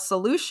final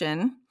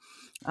solution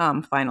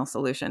for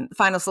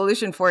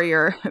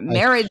your Right.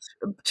 marriage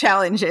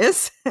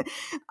challenges,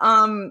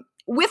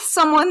 with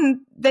someone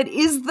that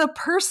is the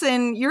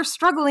person you're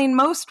struggling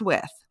most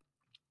with.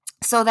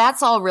 So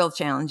that's all real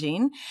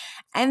challenging.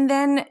 And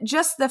then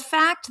just the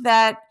fact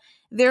that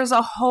there's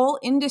a whole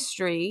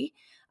industry,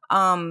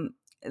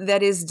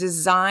 that is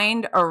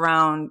designed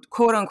around,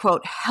 quote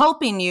unquote,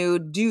 helping you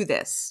do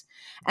this.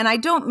 And I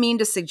don't mean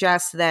to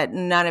suggest that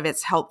none of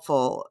it's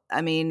helpful.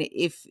 I mean,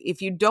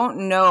 if you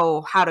don't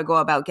know how to go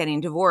about getting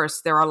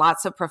divorced, there are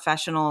lots of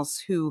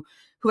professionals who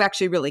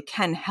actually really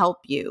can help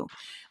you.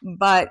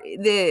 But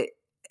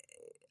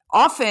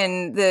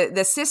often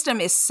the system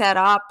is set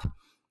up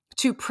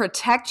to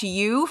protect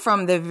you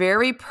from the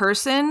very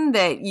person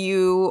that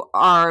you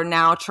are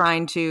now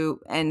trying to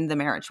end the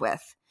marriage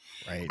with.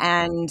 Right.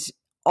 And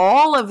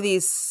all of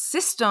these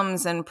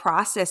systems and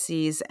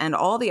processes and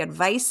all the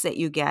advice that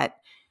you get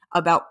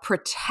about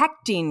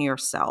protecting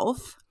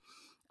yourself,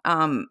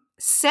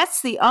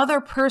 sets the other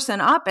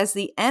person up as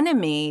the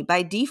enemy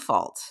by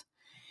default.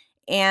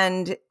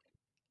 And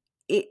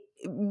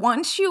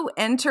once you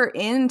enter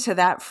into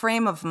that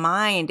frame of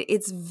mind,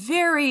 it's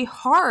very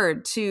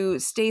hard to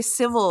stay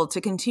civil, to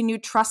continue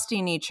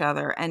trusting each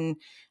other, and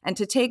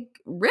to take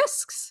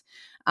risks,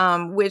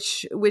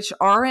 which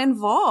are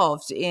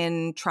involved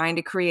in trying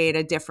to create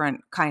a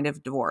different kind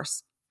of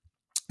divorce.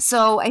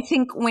 So I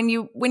think when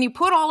you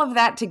put all of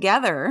that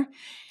together,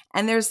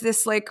 and there's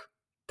this like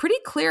pretty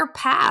clear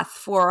path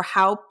for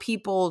how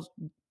people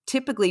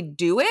typically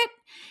do it,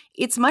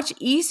 it's much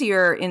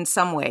easier in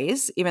some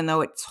ways, even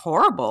though it's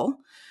horrible,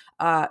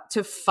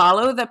 to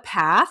follow the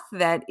path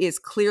that is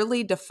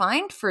clearly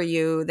defined for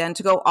you than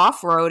to go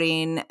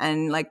off-roading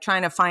and like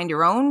trying to find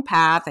your own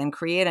path and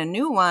create a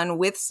new one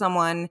with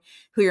someone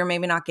who you're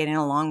maybe not getting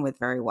along with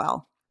very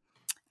well.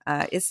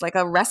 It's like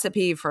a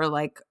recipe for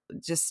like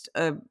just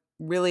a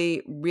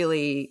really,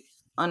 really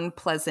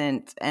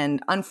unpleasant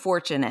and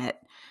unfortunate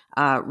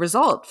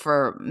result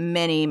for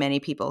many, many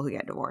people who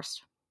get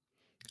divorced.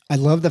 I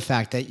love the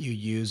fact that you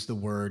use the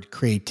word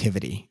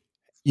creativity.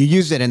 You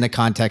use it in the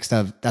context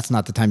of that's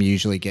not the time you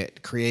usually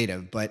get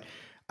creative, but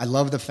I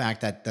love the fact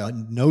that the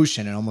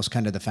notion and almost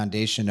kind of the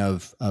foundation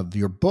of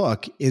your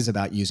book is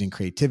about using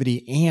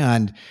creativity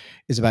and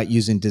is about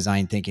using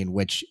design thinking,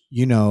 which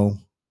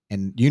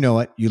and you know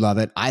it, you love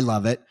it, I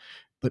love it,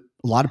 but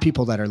a lot of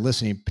people that are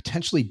listening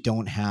potentially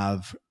don't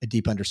have a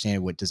deep understanding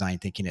of what design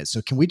thinking is.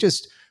 So can we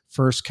just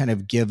first kind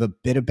of give a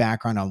bit of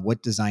background on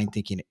what design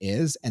thinking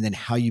is and then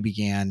how you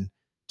began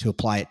to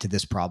apply it to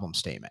this problem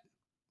statement?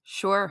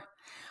 Sure.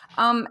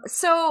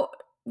 So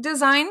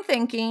design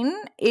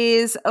thinking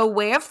is a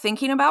way of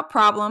thinking about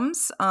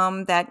problems,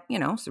 that,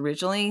 is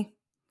originally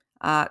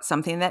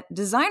something that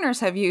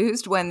designers have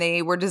used when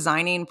they were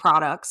designing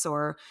products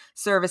or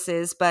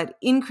services, but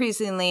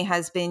increasingly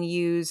has been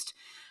used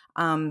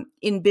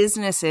in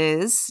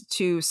businesses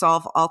to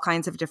solve all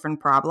kinds of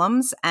different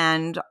problems.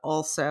 And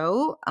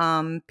also,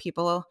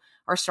 people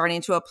are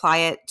starting to apply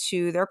it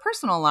to their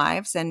personal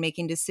lives and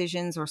making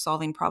decisions or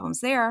solving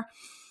problems there.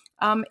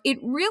 It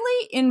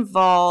really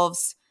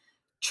involves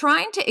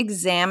trying to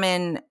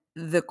examine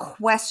the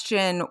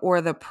question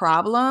or the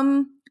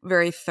problem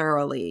very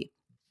thoroughly.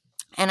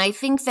 And I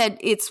think that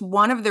it's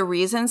one of the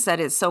reasons that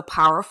it's so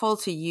powerful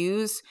to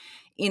use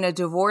in a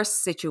divorce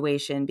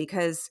situation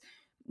because,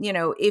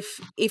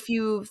 if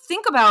you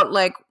think about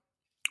like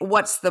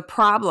what's the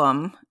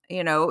problem,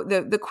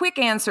 the quick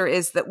answer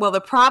is that, well, the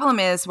problem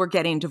is we're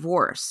getting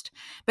divorced.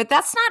 But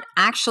that's not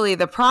actually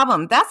the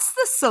problem. That's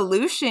the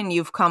solution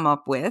you've come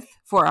up with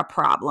for a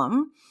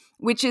problem,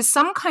 which is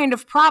some kind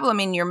of problem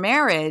in your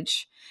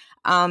marriage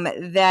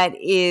that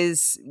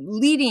is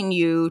leading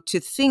you to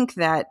think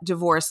that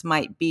divorce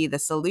might be the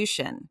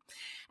solution.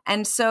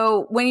 And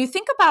so when you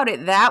think about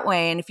it that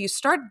way, and if you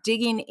start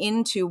digging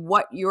into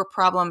what your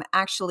problem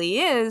actually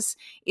is,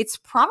 it's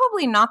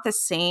probably not the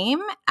same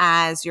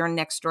as your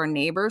next door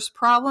neighbor's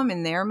problem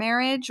in their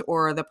marriage,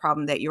 or the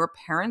problem that your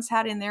parents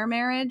had in their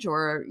marriage,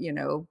 or,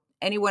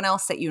 anyone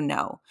else that you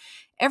know.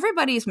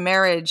 Everybody's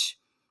marriage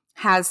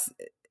has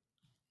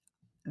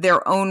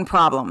their own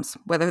problems,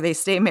 whether they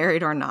stay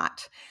married or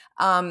not.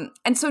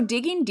 And so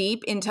digging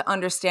deep into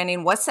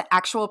understanding what's the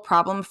actual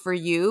problem for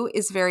you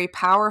is very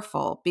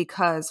powerful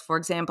because, for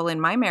example, in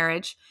my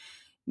marriage,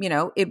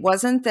 it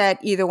wasn't that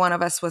either one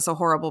of us was a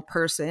horrible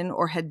person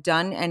or had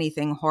done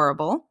anything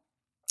horrible.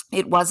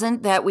 It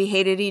wasn't that we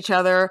hated each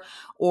other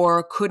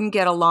or couldn't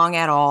get along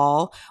at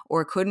all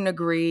or couldn't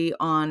agree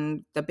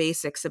on the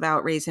basics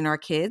about raising our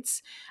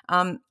kids.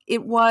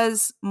 It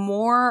was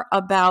more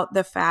about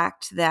the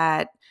fact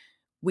that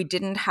we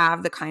didn't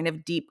have the kind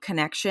of deep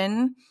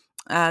connection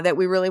that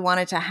we really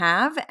wanted to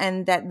have,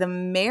 and that the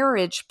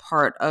marriage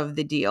part of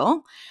the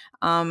deal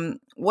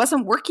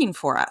wasn't working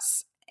for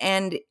us.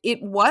 And it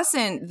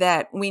wasn't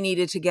that we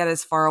needed to get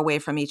as far away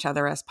from each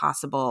other as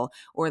possible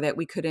or that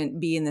we couldn't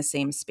be in the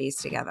same space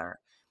together.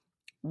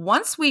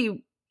 Once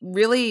we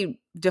really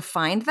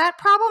defined that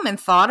problem and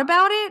thought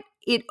about it,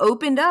 it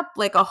opened up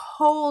like a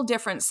whole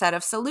different set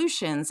of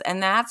solutions.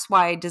 And that's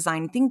why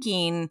design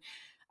thinking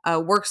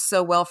works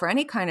so well for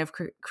any kind of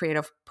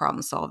creative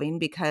problem solving,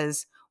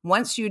 because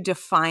once you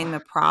define the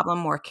problem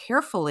more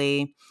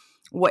carefully,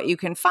 what you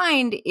can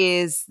find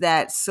is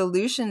that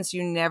solutions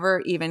you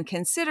never even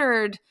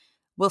considered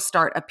will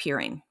start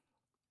appearing.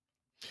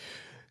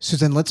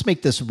 Susan, let's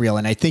make this real.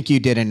 And I think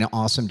you did an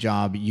awesome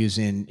job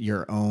using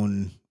your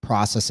own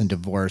process in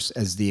divorce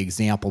as the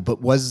example.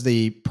 But was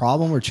the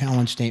problem or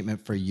challenge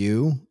statement for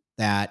you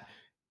that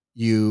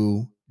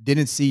you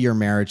didn't see your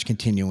marriage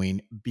continuing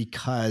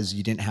because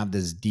you didn't have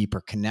this deeper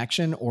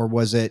connection, or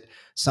was it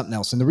something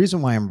else? And the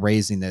reason why I'm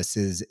raising this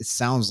is it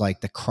sounds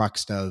like the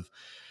crux of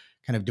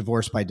kind of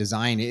divorce by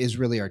design is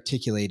really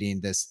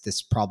articulating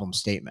this problem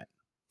statement.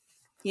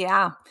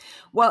 Yeah.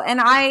 Well, and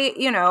I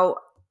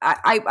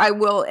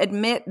will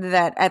admit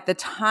that at the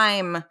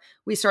time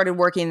we started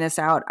working this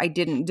out, I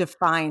didn't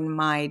define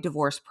my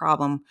divorce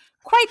problem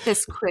quite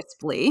this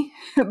crisply,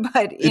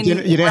 but You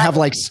didn't have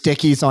like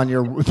stickies on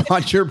your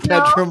no,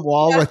 bedroom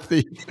wall with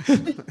the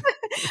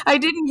I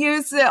didn't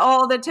use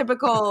all the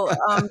typical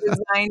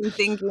design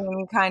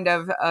thinking kind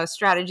of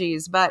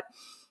strategies, but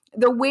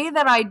the way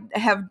that I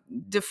have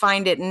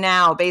defined it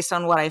now, based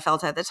on what I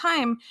felt at the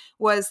time,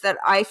 was that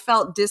I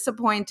felt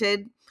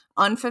disappointed,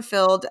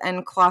 unfulfilled,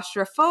 and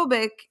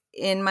claustrophobic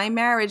in my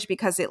marriage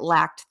because it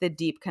lacked the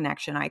deep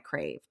connection I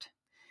craved.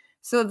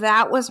 So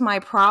that was my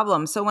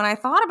problem. So when I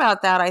thought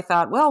about that, I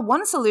thought, well,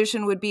 one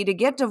solution would be to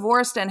get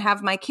divorced and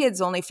have my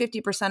kids only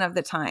 50% of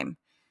the time.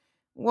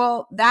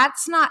 Well,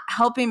 that's not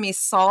helping me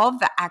solve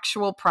the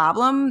actual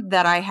problem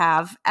that I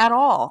have at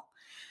all.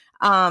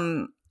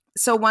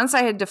 So once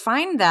I had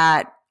defined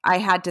that, I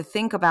had to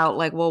think about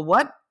like, well,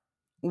 what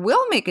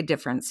will make a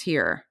difference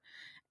here?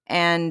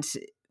 And,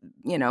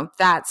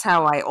 that's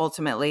how I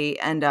ultimately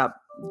end up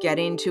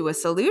getting to a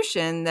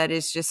solution that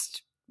is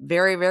just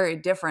very, very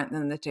different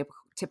than the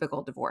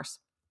typical divorce.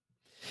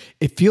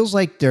 It feels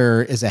like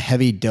there is a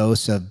heavy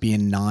dose of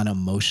being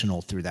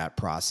non-emotional through that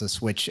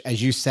process, which,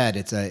 as you said,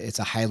 it's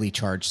a highly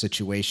charged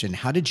situation.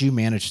 How did you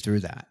manage through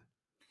that?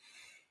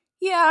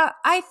 Yeah,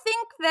 I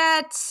think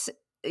that,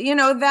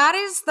 that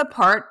is the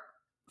part,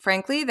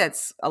 frankly,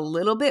 that's a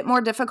little bit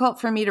more difficult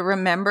for me to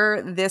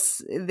remember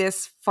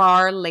this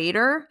far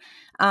later.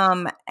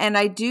 And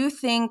I do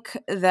think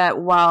that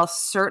while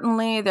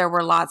certainly there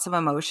were lots of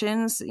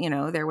emotions,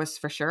 there was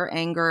for sure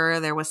anger,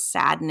 there was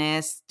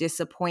sadness,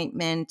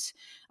 disappointment,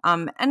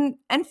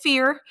 and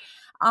fear.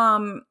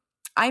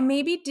 I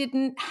maybe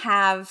didn't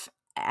have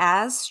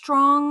as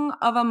strong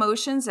of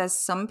emotions as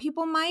some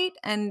people might,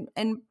 and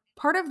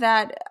part of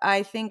that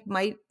I think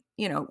might,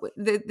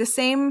 the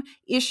same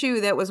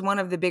issue that was one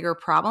of the bigger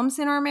problems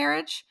in our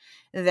marriage,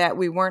 that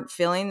we weren't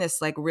feeling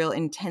this like real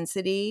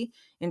intensity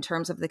in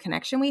terms of the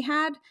connection we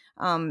had,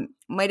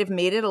 might have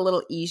made it a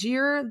little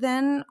easier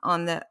then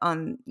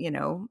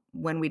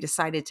when we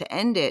decided to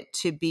end it,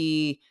 to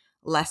be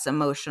less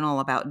emotional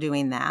about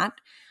doing that.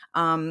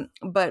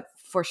 But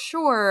for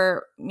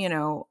sure,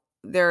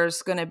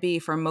 there's going to be,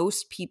 for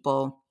most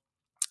people,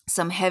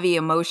 some heavy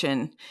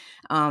emotion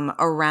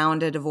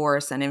around a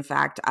divorce. And in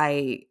fact,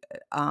 I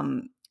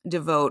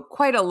devote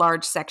quite a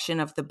large section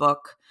of the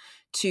book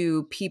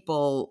to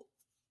people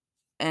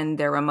and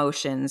their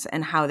emotions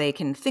and how they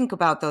can think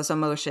about those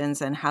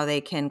emotions and how they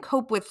can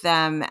cope with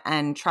them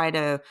and try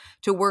to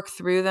work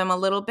through them a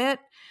little bit.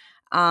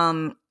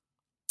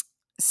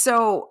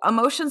 So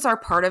emotions are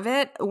part of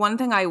it. One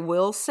thing I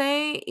will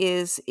say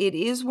is it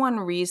is one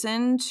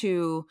reason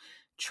to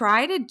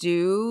try to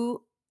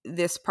do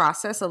this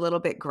process a little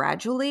bit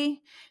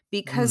gradually,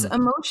 because Mm.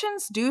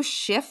 emotions do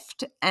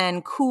shift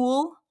and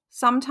cool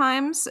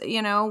sometimes,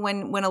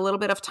 when a little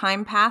bit of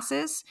time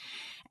passes.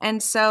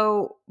 And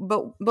so,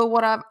 but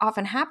what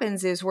often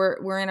happens is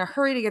we're in a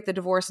hurry to get the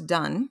divorce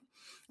done,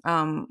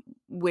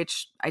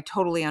 which I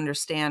totally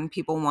understand.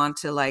 People want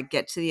to like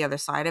get to the other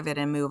side of it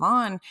and move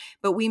on,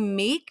 but we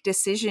make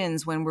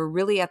decisions when we're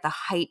really at the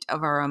height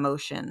of our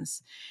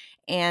emotions.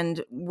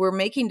 And we're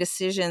making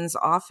decisions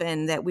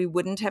often that we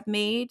wouldn't have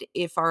made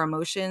if our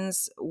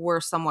emotions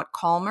were somewhat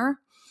calmer.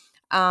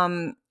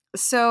 Um,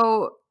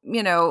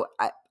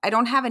 I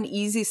don't have an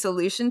easy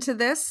solution to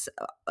this,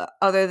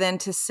 other than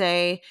to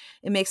say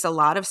it makes a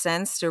lot of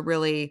sense to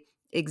really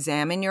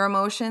examine your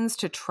emotions,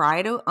 to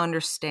try to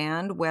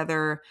understand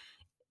whether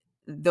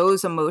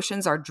those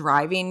emotions are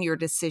driving your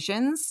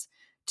decisions,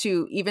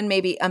 to even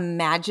maybe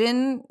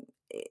imagine,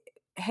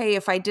 hey,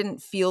 if I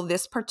didn't feel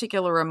this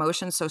particular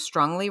emotion so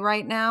strongly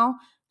right now,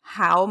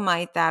 how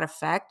might that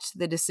affect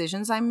the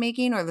decisions I'm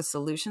making or the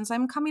solutions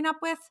I'm coming up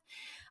with?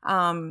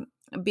 um,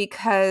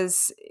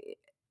 because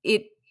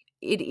it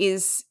it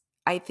is,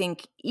 I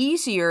think,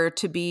 easier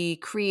to be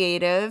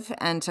creative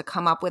and to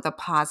come up with a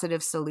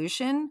positive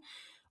solution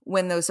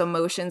when those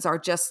emotions are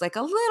just like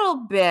a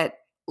little bit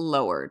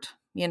lowered.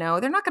 They're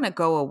not going to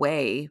go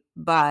away,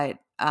 but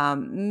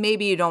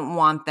maybe you don't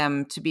want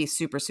them to be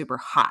super, super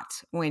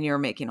hot when you're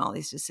making all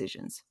these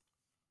decisions.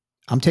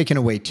 I'm taking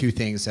away two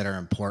things that are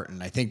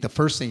important. I think the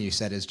first thing you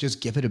said is just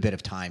give it a bit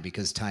of time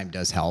because time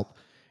does help.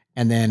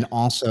 And then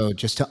also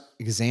just to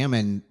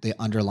examine the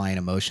underlying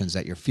emotions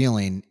that you're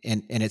feeling.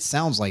 And it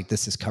sounds like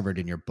this is covered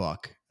in your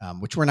book,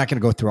 which we're not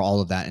going to go through all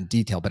of that in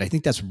detail, but I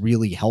think that's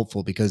really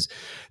helpful because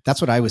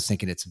that's what I was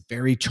thinking. It's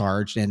very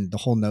charged. And the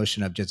whole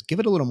notion of just give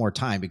it a little more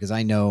time, because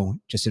I know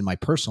just in my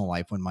personal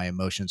life, when my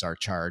emotions are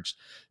charged,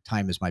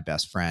 time is my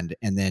best friend.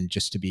 And then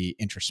just to be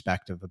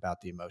introspective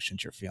about the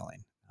emotions you're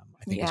feeling,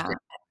 I think is Yeah. very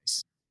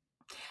nice.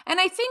 And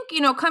I think,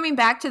 coming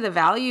back to the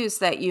values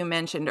that you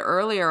mentioned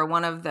earlier,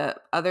 one of the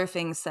other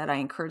things that I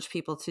encourage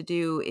people to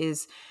do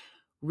is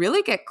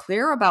really get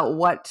clear about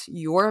what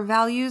your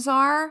values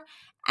are,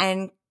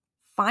 and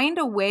find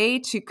a way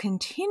to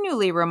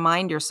continually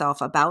remind yourself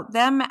about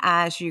them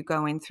as you're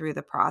going through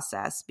the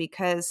process.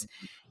 Because,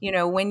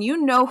 when you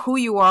know who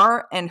you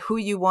are and who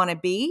you want to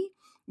be,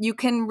 you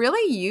can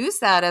really use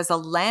that as a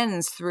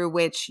lens through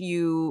which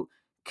you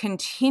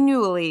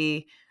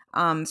continually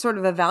sort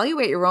of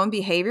evaluate your own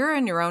behavior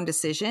and your own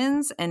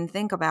decisions and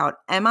think about,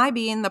 am I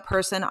being the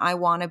person I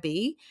want to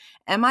be?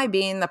 Am I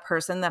being the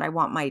person that I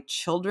want my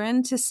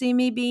children to see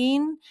me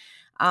being?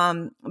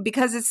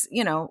 Because it's,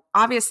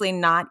 obviously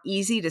not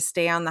easy to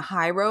stay on the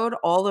high road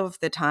all of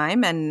the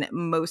time. And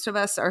most of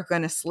us are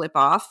going to slip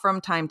off from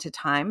time to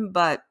time.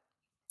 But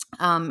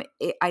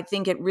I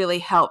think it really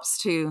helps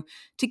to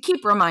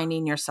keep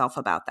reminding yourself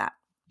about that.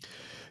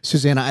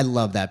 Susanna, I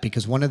love that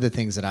because one of the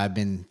things that I've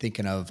been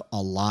thinking of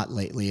a lot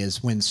lately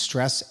is when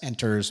stress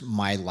enters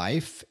my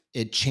life,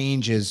 it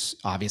changes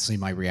obviously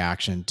my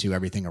reaction to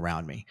everything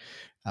around me.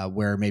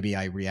 Where maybe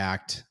I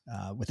react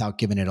without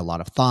giving it a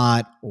lot of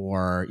thought,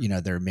 or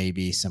there may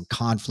be some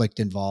conflict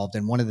involved.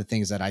 And one of the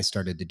things that I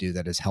started to do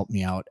that has helped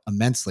me out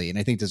immensely, and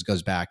I think this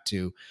goes back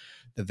to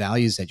the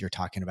values that you're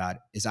talking about,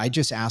 is I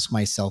just ask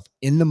myself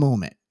in the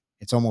moment.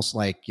 It's almost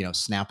like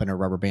snapping a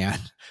rubber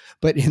band,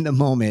 but in the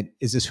moment,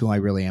 is this who I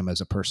really am as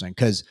a person?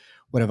 Because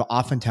what I've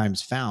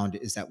oftentimes found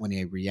is that when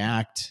I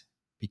react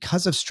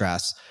because of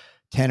stress,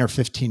 10 or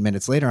 15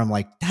 minutes later, I'm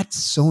like, that's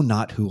so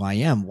not who I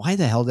am. Why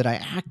the hell did I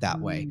act that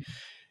way? Mm.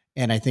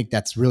 And I think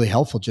that's really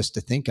helpful just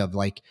to think of,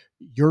 like,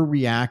 you're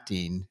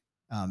reacting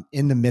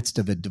in the midst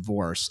of a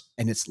divorce,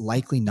 and it's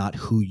likely not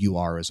who you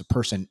are as a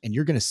person. And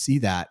you're going to see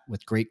that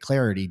with great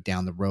clarity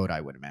down the road, I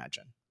would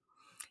imagine.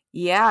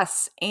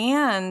 Yes.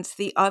 And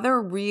the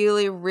other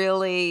really,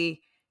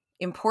 really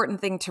important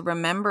thing to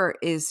remember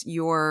is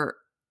your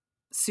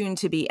soon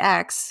to be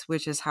ex,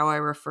 which is how I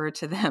refer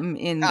to them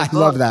in the I book,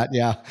 love that.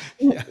 Yeah.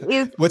 Yeah.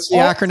 is What's the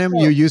acronym? You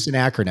also use an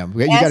acronym.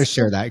 You got to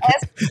share that.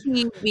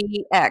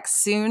 STBX,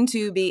 soon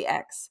to be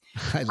X.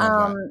 I love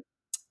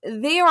that.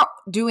 Um, they are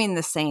doing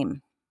the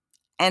same.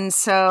 And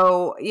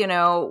so,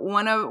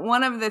 one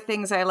of the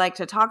things I like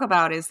to talk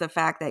about is the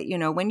fact that,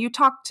 when you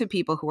talk to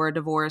people who are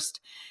divorced,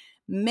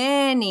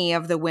 many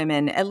of the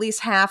women, at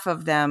least half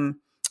of them,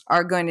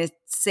 are going to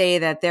say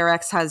that their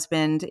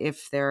ex-husband,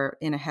 if they're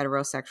in a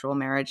heterosexual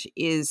marriage,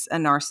 is a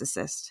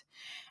narcissist.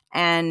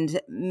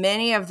 And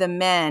many of the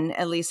men,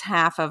 at least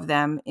half of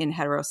them in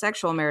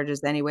heterosexual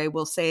marriages anyway,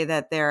 will say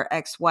that their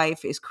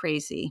ex-wife is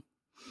crazy.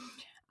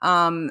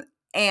 Um,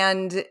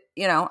 and,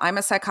 I'm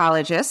a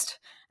psychologist,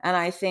 and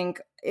I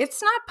think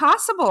it's not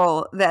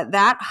possible that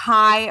that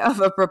high of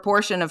a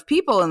proportion of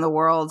people in the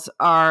world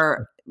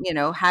are,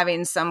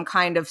 having some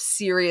kind of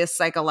serious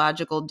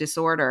psychological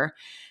disorder.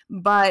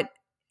 But,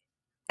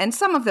 and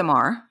some of them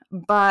are,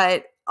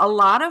 but a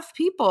lot of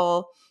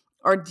people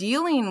are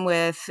dealing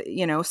with,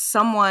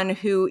 someone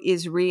who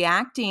is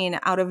reacting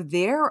out of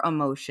their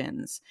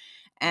emotions.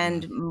 Mm.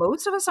 And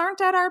most of us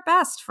aren't at our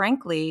best,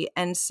 frankly.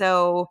 And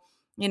so,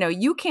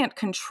 you can't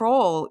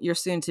control your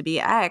soon to be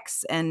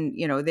ex and,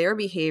 their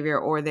behavior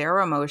or their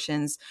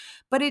emotions,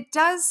 but it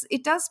does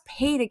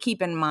pay to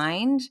keep in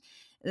mind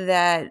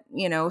that,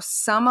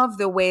 some of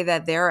the way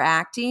that they're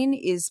acting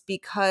is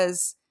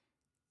because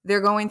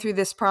they're going through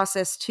this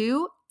process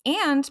too,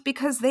 and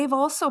because they've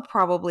also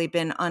probably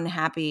been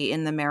unhappy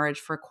in the marriage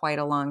for quite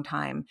a long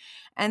time.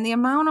 And the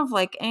amount of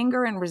like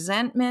anger and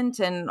resentment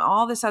and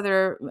all this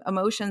other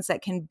emotions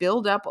that can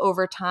build up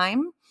over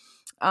time,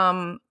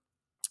 um,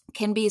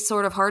 can be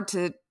sort of hard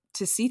to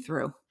see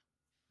through.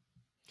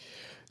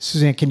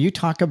 Suzanne, can you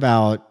talk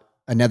about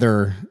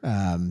another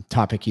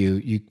topic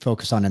you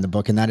focus on in the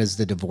book, and that is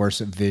the divorce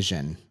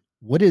vision?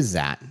 What is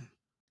that?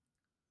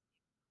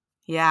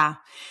 Yeah.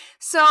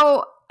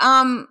 So,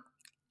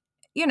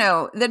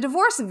 the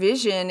divorce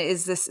vision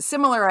is this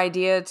similar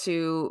idea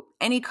to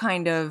any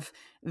kind of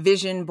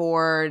vision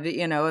board,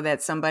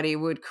 that somebody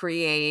would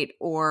create,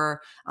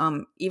 or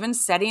even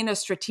setting a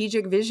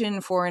strategic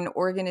vision for an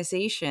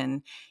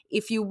organization.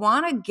 If you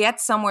want to get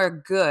somewhere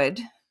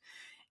good,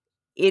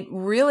 it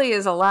really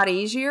is a lot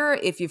easier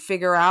if you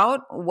figure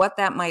out what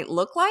that might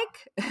look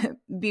like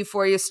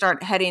before you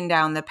start heading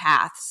down the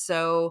path.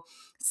 So,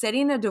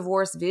 setting a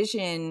divorce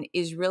vision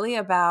is really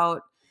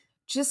about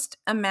just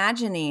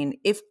imagining,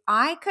 if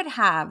I could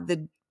have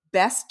the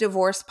best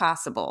divorce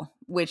possible,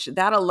 which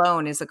that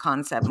alone is a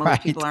concept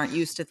most people Right. aren't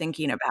used to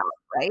thinking about,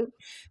 right?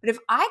 But if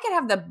I could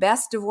have the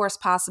best divorce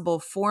possible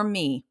for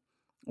me,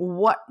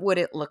 what would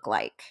it look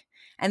like?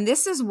 And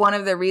this is one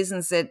of the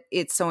reasons that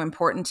it's so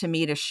important to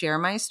me to share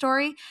my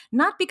story,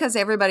 not because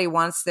everybody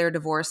wants their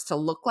divorce to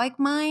look like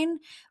mine,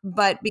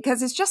 but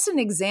because it's just an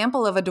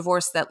example of a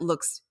divorce that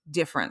looks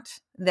different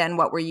than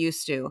what we're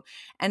used to.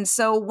 And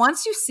so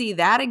once you see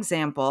that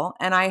example,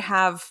 and I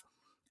have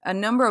a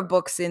number of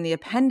books in the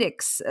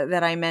appendix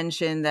that I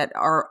mentioned that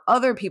are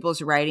other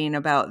people's writing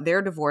about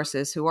their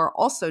divorces who are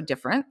also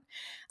different.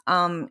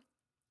 Um,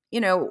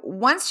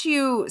 once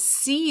you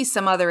see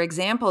some other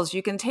examples,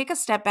 you can take a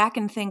step back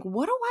and think,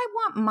 what do I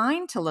want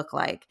mine to look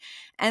like?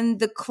 And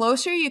the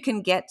closer you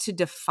can get to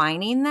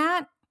defining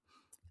that,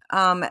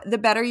 the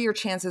better your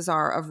chances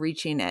are of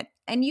reaching it.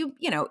 And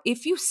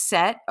if you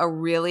set a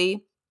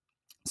really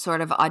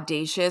sort of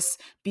audacious,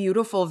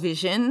 beautiful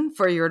vision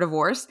for your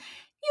divorce,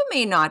 you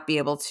may not be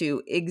able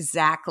to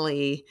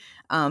exactly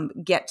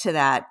get to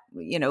that,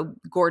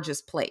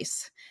 gorgeous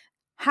place.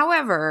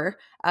 However,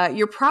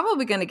 you're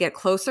probably going to get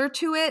closer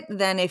to it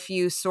than if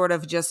you sort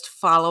of just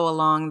follow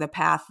along the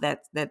path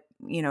that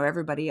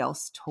everybody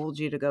else told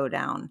you to go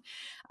down.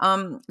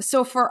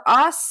 So for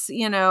us,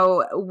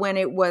 when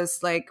it was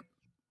like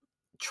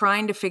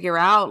trying to figure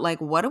out like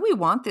what do we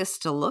want this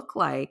to look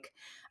like,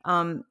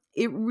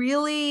 it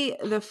really,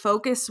 the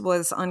focus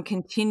was on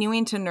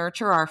continuing to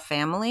nurture our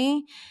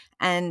family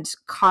and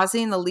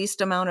causing the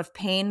least amount of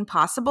pain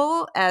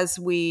possible as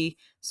we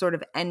sort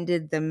of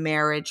ended the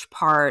marriage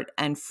part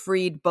and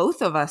freed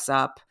both of us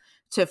up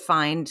to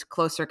find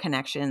closer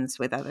connections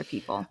with other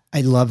people.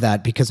 I love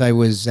that because I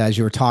was, as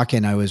you were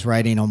talking, I was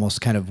writing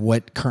almost kind of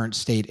what current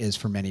state is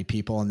for many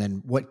people and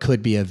then what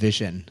could be a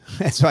vision.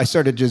 And so I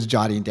started just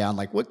jotting down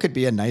like what could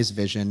be a nice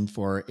vision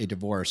for a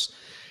divorce.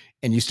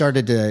 And you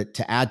started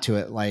to add to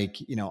it, like,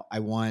 I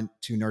want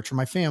to nurture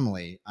my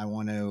family. I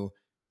want to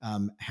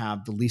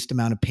have the least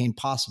amount of pain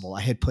possible.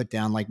 I had put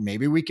down like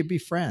maybe we could be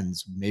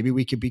friends, maybe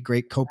we could be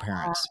great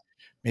co-parents,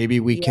 maybe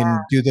we Yeah. can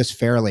do this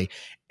fairly.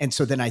 And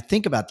so then I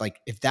think about like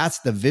if that's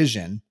the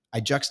vision, I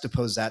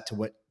juxtapose that to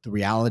what the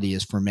reality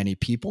is for many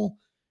people,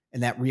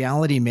 and that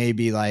reality may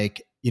be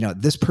like,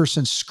 this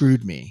person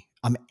screwed me.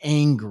 I'm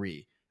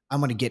angry. I'm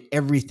going to get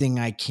everything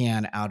I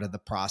can out of the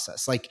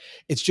process. Like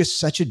it's just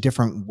such a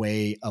different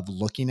way of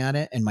looking at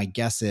it. And my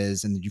guess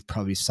is, and you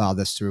probably saw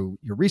this through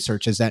your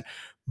research, is that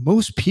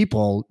most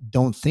people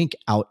don't think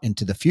out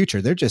into the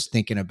future. They're just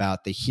thinking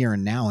about the here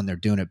and now, and they're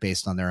doing it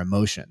based on their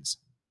emotions.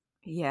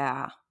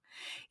 Yeah.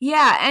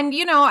 Yeah. And,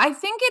 I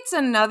think it's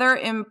another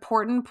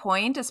important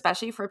point,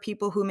 especially for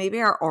people who maybe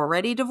are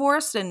already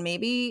divorced and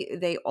maybe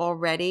they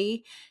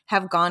already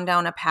have gone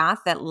down a path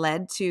that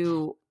led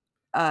to,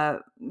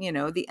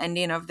 the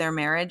ending of their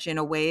marriage in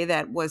a way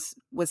that was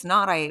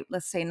not,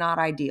 let's say, not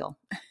ideal.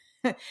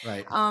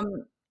 Right.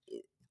 um,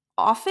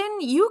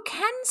 Often you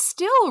can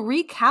still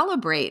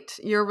recalibrate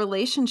your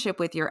relationship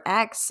with your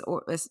ex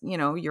or,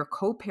 your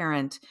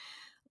co-parent,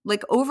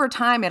 like over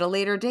time at a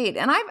later date.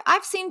 And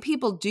I've seen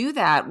people do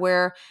that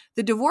where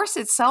the divorce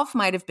itself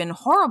might have been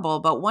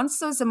horrible, but once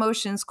those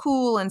emotions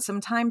cool and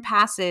some time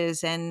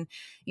passes and,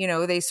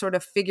 they sort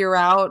of figure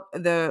out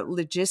the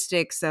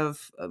logistics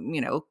of,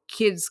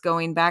 kids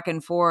going back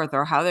and forth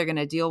or how they're going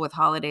to deal with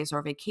holidays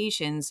or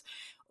vacations,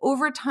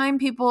 over time,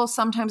 people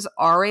sometimes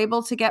are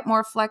able to get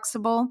more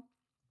flexible.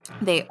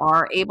 They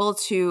are able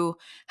to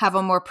have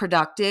a more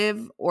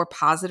productive or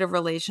positive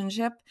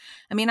relationship.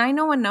 I mean, I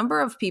know a number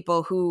of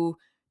people who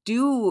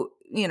do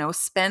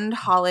spend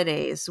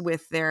holidays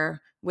with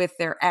their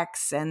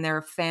ex and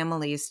their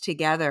families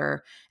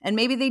together. And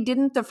maybe they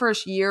didn't the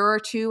first year or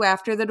two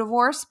after the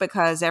divorce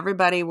because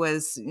everybody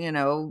was,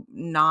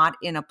 not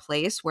in a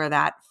place where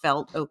that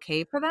felt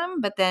okay for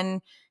them. But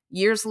then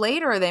years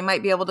later, they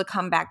might be able to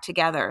come back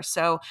together.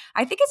 So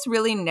I think it's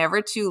really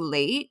never too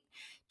late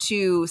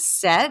to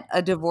set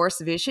a divorce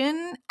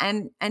vision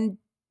and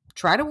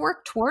try to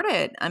work toward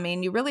it. I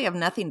mean, you really have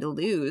nothing to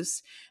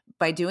lose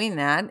by doing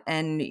that.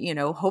 And,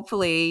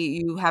 hopefully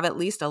you have at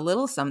least a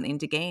little something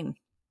to gain.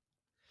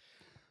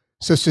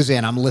 So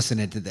Suzanne, I'm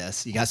listening to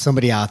this. You got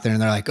somebody out there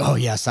and they're like, "Oh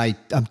yes,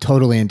 I'm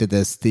totally into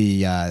this.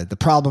 The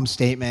problem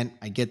statement,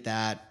 I get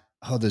that.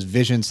 Oh, this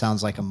vision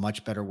sounds like a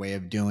much better way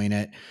of doing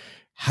it.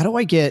 How do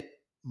I get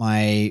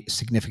my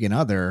significant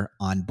other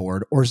on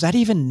board, or is that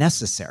even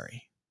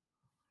necessary?"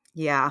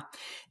 Yeah.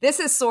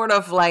 This is sort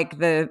of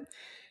like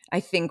I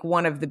think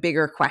one of the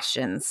bigger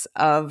questions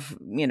of,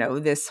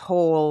 this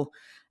whole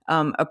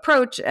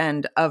approach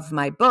and of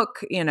my book.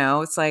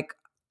 It's like,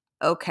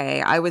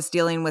 okay, I was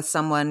dealing with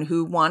someone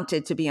who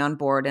wanted to be on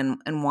board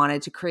and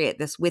wanted to create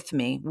this with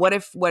me. What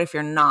if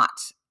you're not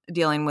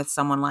dealing with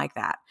someone like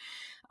that?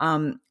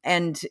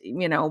 And,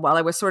 while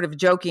I was sort of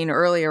joking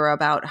earlier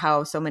about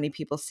how so many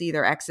people see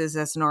their exes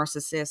as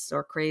narcissists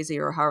or crazy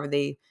or however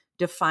they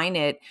define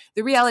it,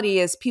 the reality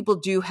is people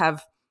do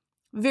have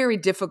very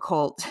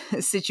difficult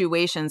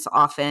situations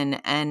often.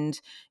 And,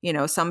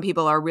 some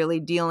people are really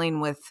dealing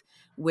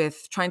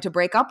with trying to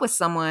break up with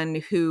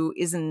someone who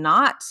is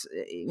not,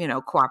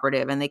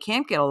 cooperative, and they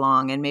can't get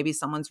along. And maybe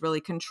someone's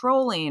really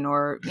controlling,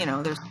 or,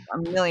 there's a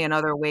million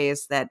other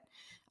ways that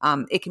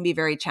it can be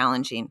very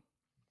challenging.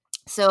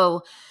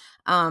 So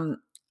um,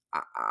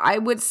 I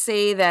would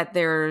say that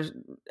there's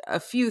a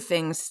few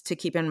things to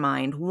keep in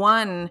mind.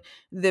 One,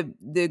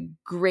 the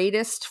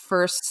greatest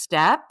first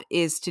step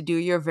is to do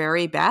your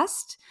very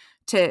best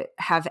to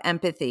have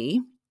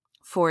empathy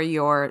for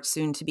your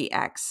soon-to-be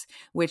ex,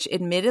 which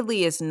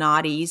admittedly is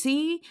not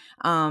easy,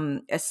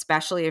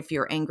 especially if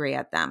you're angry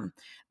at them.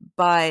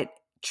 But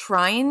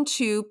trying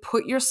to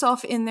put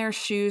yourself in their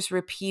shoes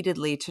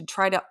repeatedly to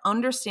try to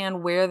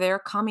understand where they're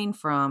coming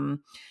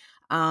from,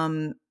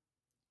 um,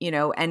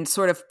 and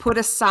sort of put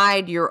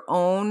aside your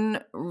own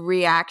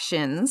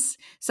reactions.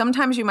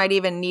 Sometimes you might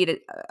even need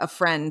a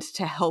friend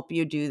to help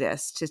you do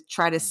this, to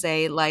try to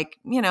say, like,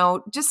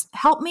 just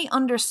help me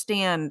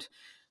understand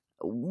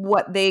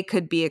what they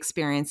could be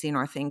experiencing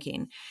or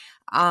thinking.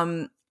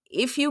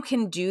 If you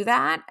can do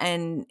that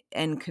and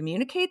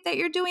communicate that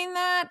you're doing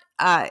that,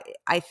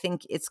 I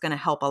think it's going to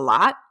help a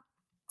lot.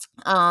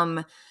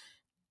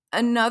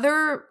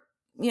 Another,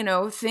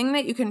 thing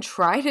that you can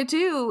try to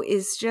do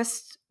is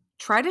just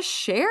try to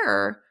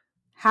share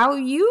how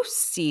you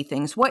see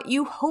things, what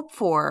you hope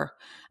for.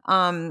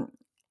 And,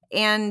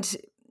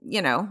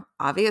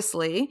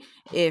 obviously,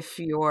 if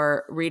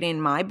you're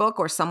reading my book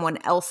or someone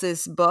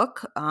else's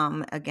book,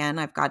 again,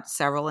 I've got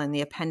several in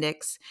the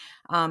appendix,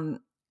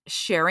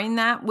 sharing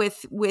that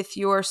with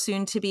your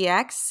soon to be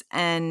ex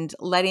and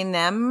letting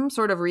them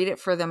sort of read it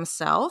for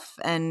themselves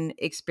and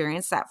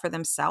experience that for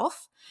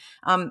themselves.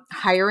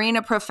 Hiring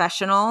a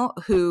professional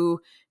who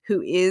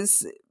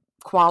is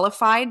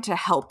qualified to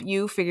help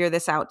you figure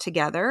this out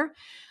together.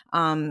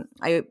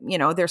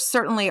 There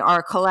certainly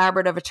are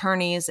collaborative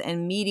attorneys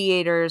and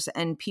mediators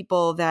and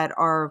people that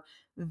are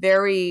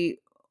very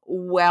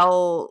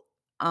well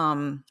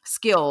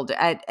skilled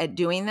at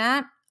doing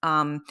that.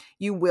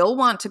 You will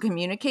want to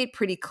communicate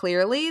pretty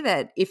clearly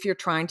that if you're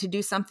trying to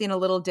do something a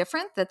little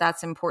different,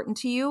 that's important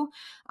to you.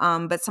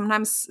 But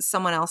sometimes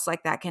someone else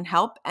like that can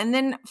help. And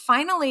then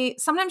finally,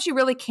 sometimes you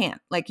really can't.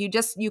 Like you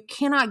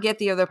cannot get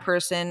the other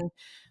person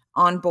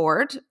on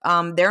board.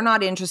 They're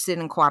not interested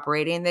in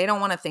cooperating. They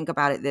don't want to think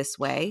about it this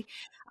way.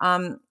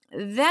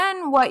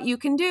 Then what you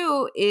can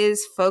do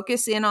is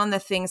focus in on the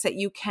things that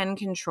you can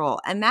control.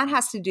 And that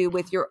has to do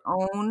with your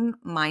own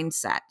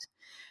mindset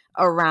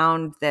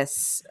around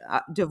this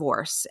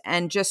divorce,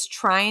 and just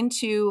trying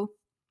to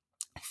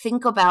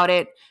think about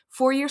it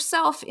for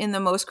yourself in the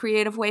most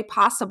creative way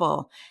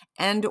possible,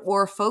 and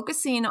or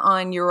focusing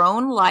on your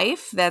own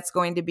life that's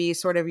going to be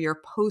sort of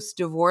your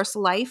post-divorce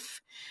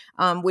life,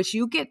 which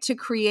you get to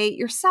create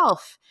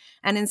yourself.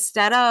 And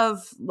instead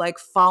of like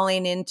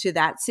falling into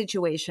that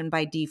situation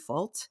by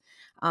default,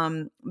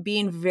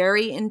 being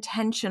very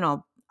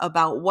intentional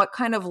about what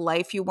kind of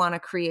life you want to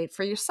create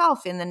for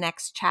yourself in the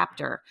next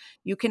chapter.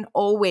 You can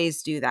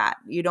always do that.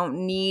 You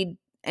don't need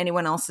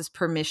anyone else's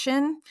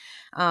permission.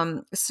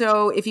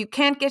 So if you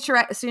can't get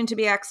your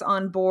soon-to-be ex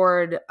on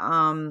board,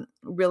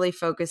 really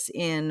focus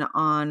in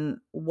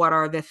on what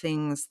are the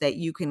things that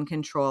you can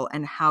control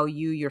and how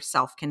you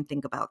yourself can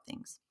think about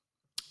things.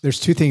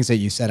 There's two things that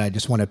you said I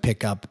just want to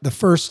pick up. The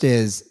first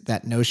is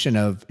that notion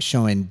of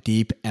showing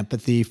deep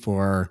empathy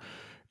for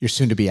your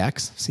soon-to-be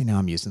ex. See, now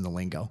I'm using the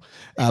lingo,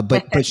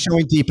 but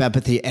showing deep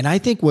empathy. And I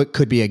think what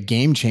could be a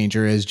game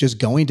changer is just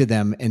going to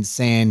them and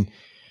saying,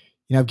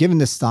 I've given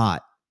this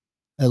thought,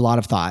 a lot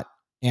of thought,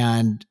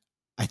 and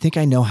I think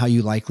I know how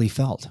you likely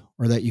felt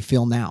or that you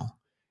feel now.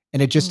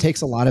 And it just Mm.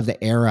 takes a lot of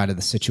the air out of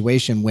the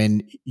situation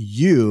when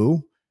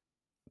you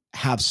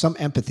have some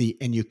empathy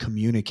and you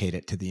communicate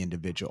it to the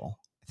individual.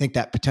 I think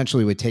that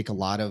potentially would take a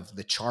lot of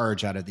the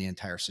charge out of the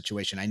entire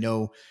situation. I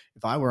know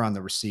if I were on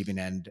the receiving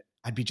end,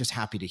 I'd be just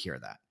happy to hear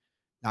that.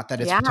 Not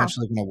that it's Yeah.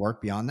 potentially going to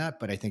work beyond that,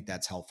 but I think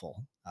that's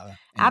helpful in leveraging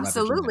that.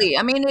 Absolutely.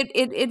 I mean,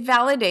 it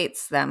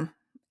validates them.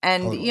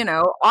 And, Totally.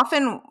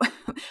 often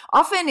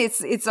often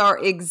it's our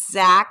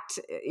exact,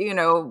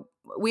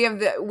 we have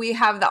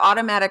the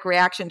automatic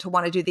reaction to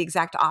want to do the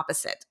exact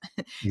opposite,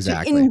 to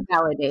Exactly.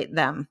 invalidate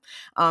them,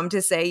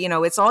 to say,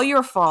 it's all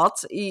your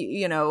fault.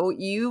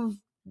 You've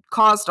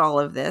caused all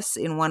of this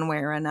in one way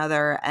or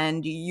another,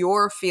 and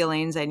your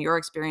feelings and your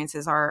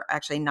experiences are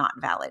actually not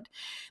valid.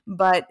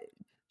 But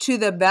to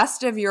the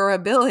best of your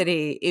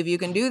ability, if you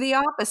can do the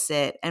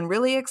opposite and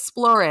really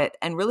explore it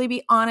and really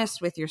be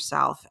honest with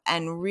yourself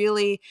and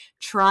really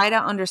try to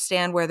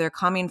understand where they're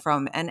coming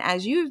from. And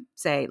as you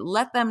say,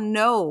 let them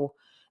know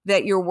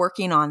that you're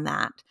working on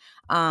that.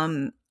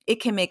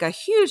 It can make a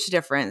huge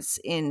difference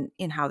in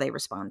how they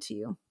respond to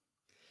you.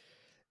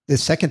 The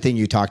second thing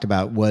you talked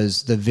about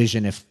was the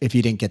vision if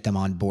you didn't get them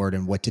on board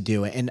and what to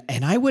do. And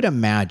I would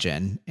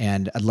imagine,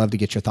 and I'd love to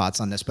get your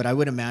thoughts on this, but I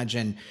would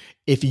imagine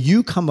if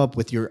you come up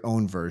with your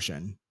own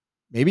version,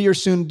 maybe your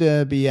soon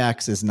to be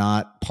ex is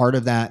not part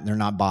of that and they're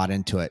not bought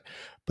into it,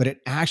 but it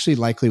actually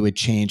likely would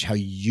change how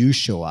you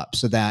show up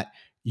so that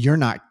you're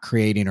not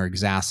creating or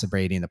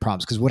exacerbating the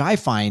problems. Because what I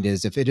find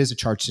is if it is a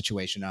charge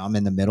situation and I'm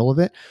in the middle of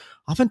it,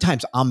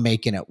 oftentimes I'm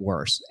making it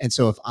worse. And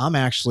so if I'm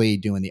actually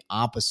doing the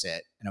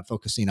opposite and I'm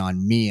focusing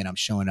on me and I'm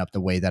showing up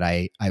the way that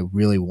I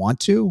really want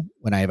to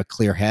when I have a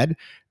clear head,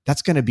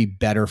 that's going to be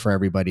better for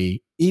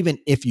everybody, even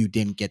if you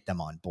didn't get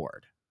them on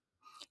board.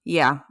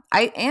 Yeah.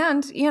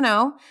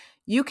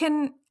 You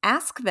can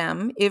ask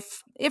them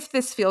if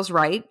this feels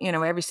right.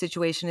 Every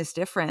situation is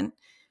different.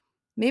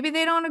 Maybe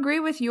they don't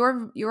agree with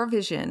your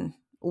vision.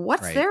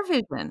 What's Right. their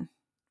vision?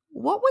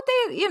 What would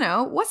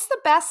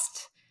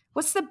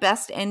what's the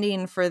best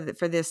ending for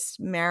this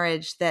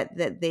marriage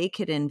that they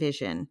could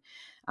envision?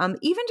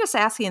 Even just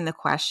asking the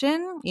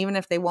question, even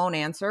if they won't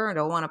answer or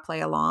don't want to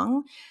play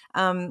along,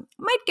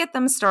 might get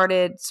them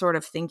started sort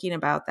of thinking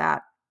about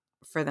that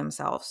for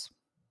themselves.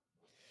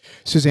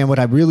 Suzanne, what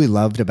I really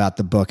loved about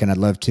the book, and I'd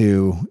love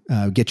to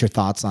get your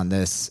thoughts on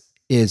this,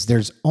 is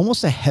there's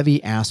almost a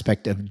heavy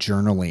aspect of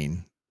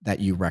journaling that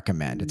you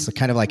recommend. It's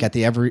kind of like at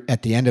the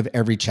end of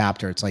every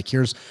chapter, it's like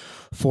here's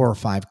 4 or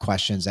 5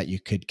 questions that you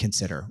could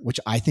consider,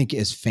 which I think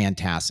is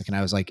fantastic. And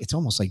I was like, it's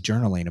almost like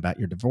journaling about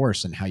your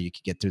divorce and how you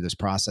could get through this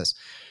process.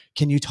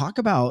 Can you talk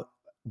about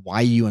why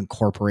you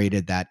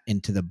incorporated that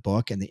into the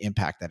book and the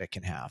impact that it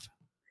can have?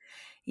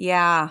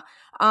 Yeah.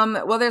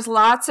 Well, there's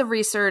lots of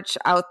research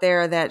out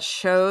there that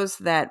shows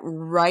that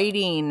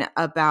writing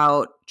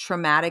about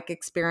traumatic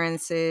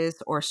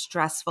experiences or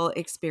stressful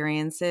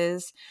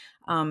experiences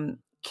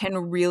can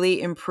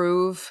really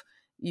improve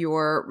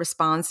your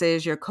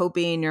responses, your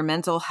coping, your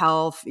mental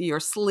health, your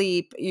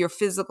sleep, your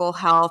physical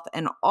health,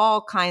 and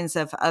all kinds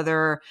of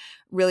other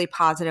really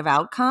positive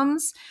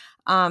outcomes.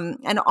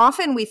 And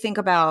often we think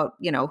about,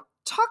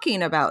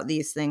 talking about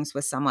these things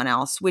with someone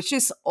else, which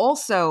is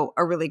also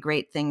a really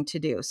great thing to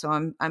do.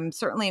 So I'm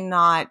certainly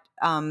not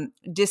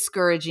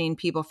discouraging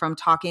people from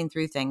talking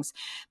through things,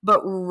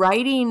 but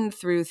writing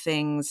through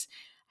things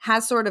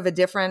has sort of a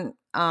different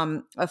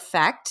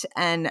effect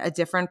and a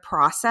different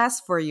process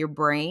for your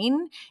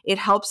brain. It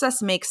helps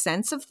us make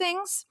sense of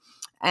things.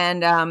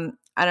 And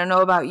I don't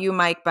know about you,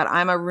 Mike, but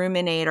I'm a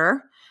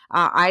ruminator.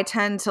 I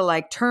tend to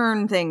like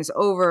turn things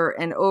over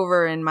and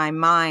over in my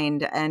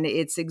mind, and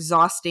it's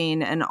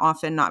exhausting and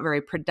often not very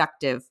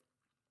productive.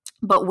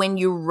 But when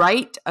you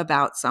write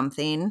about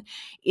something,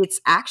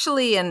 it's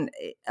actually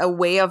a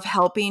way of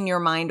helping your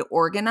mind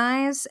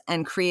organize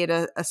and create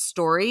a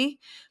story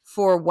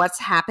for what's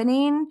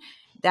happening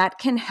that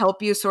can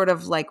help you sort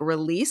of like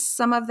release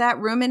some of that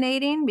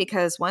ruminating,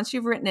 because once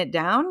you've written it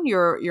down,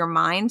 your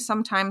mind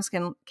sometimes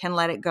can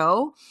let it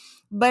go.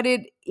 But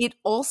it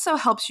also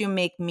helps you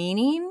make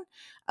meaning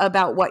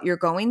about what you're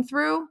going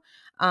through,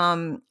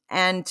 and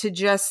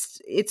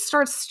it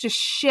starts to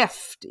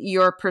shift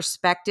your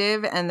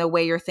perspective and the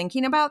way you're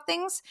thinking about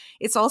things.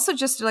 It's also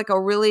just like a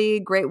really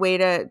great way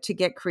to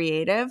get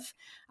creative.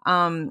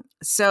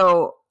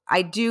 So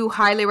I do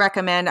highly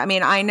recommend. I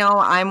mean, I know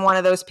I'm one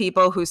of those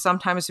people who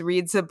sometimes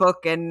reads a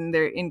book and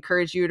they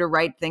encourage you to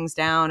write things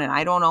down, and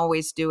I don't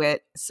always do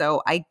it.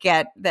 So I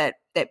get that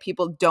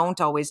people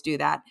don't always do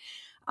that.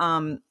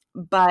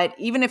 But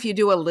even if you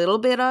do a little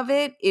bit of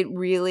it, it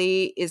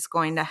really is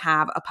going to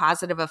have a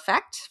positive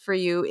effect for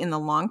you in the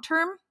long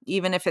term,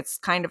 even if it's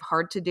kind of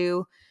hard to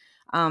do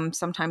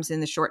sometimes in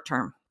the short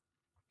term.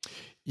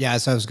 Yeah,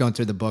 as I was going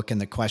through the book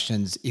and the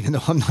questions, even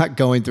though I'm not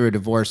going through a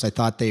divorce, I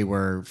thought they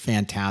were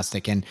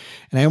fantastic. And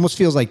I almost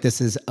feels like this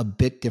is a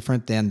bit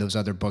different than those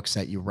other books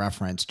that you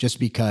referenced, just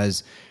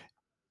because,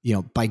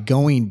 by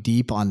going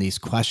deep on these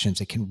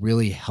questions, it can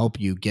really help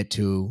you get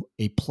to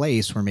a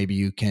place where maybe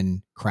you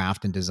can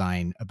craft and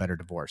design a better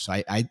divorce.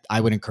 So I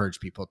would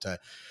encourage people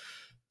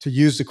to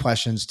use the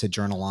questions to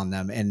journal on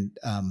them. And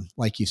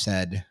like you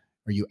said,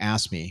 or you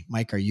asked me,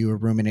 Mike, are you a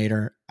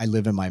ruminator? I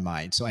live in my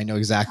mind. So I know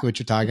exactly what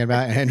you're talking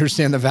about. And I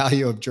understand the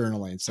value of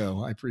journaling.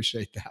 So I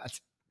appreciate that.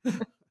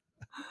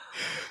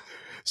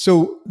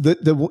 So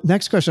the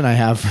next question I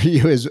have for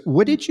you is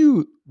what did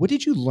you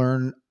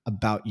learn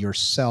about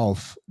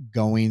yourself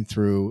going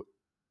through,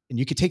 and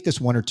you could take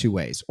this one or two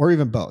ways or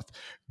even both,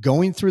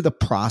 going through the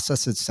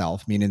process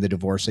itself, meaning the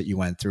divorce that you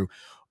went through,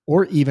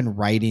 or even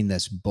writing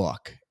this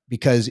book,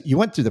 because you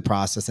went through the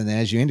process. And then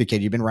as you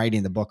indicated, you've been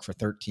writing the book for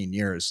 13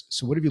 years.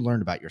 So what have you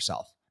learned about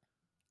yourself?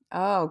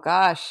 Oh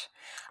gosh.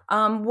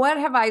 What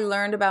have I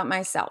learned about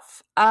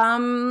myself?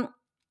 Part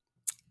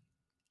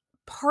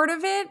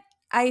of it,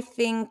 I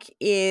think,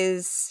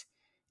 is,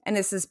 and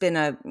this has been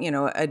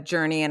a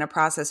journey and a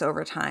process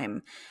over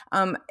time.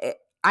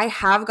 I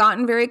have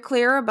gotten very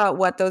clear about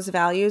what those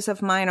values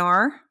of mine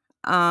are.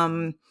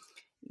 Um,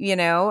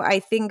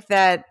 I think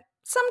that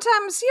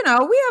sometimes,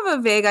 we have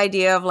a vague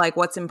idea of like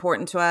what's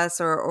important to us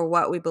or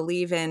what we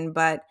believe in,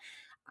 but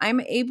I'm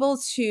able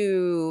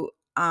to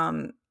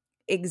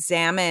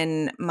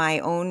examine my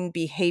own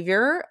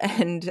behavior.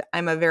 And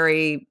I'm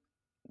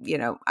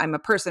a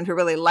person who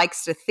really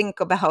likes to think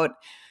about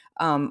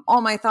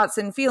all my thoughts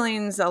and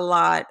feelings a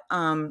lot.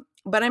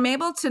 But I'm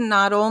able to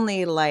not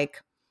only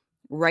like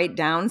write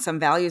down some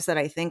values that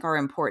I think are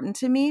important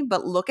to me,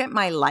 but look at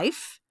my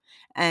life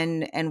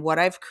and what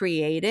I've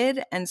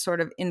created and sort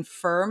of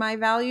infer my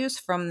values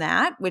from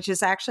that, which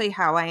is actually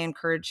how I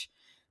encourage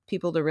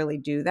people to really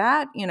do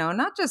that.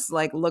 Not just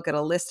like look at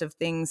a list of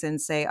things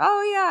and say,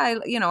 "Oh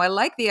yeah, I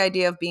like the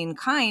idea of being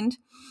kind,"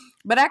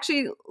 but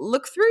actually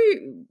look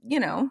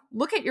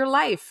at your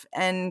life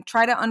and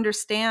try to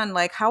understand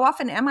like how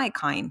often am I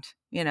kind?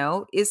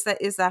 Is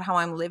that how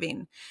I'm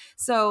living?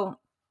 So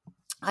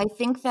I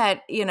think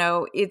that,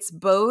 it's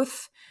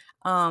both.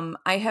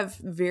 I have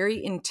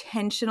very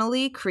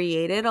intentionally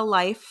created a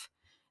life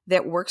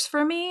that works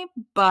for me,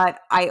 but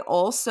I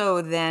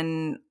also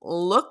then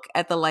look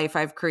at the life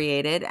I've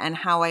created and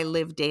how I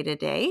live day to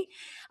day.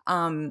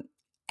 Um,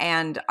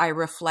 and I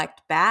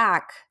reflect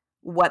back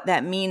what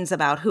that means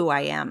about who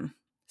I am.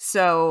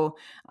 So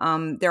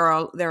there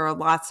are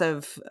lots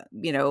of,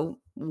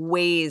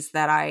 ways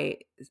that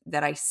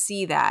I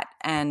see that,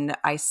 and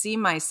I see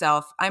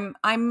myself.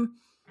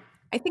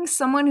 I think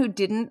someone who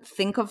didn't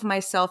think of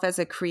myself as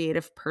a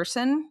creative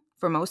person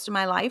for most of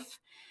my life.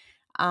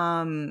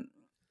 Um,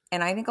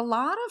 and I think a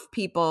lot of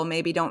people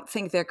maybe don't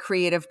think they're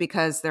creative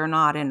because they're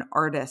not an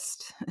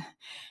artist.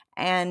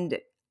 And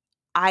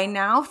I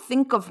now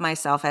think of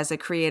myself as a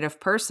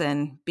creative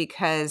person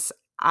because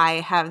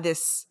I have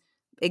this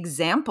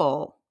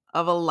example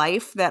of a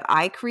life that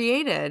I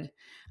created,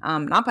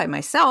 not by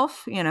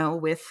myself,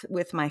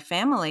 with my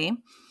family,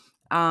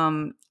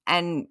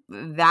 and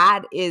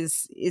that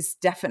is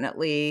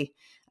definitely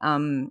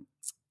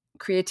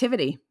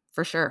creativity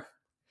for sure.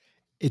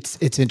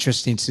 It's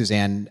interesting,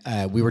 Suzanne.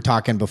 We were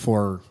talking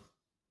before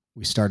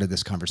we started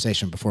this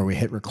conversation, before we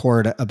hit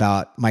record,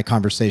 about my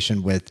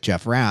conversation with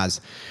Jeff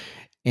Raz.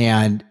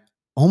 And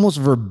almost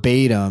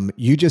verbatim,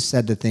 you just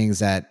said the things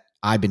that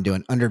I've been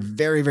doing under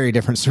very, very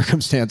different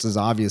circumstances,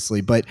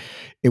 obviously. But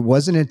it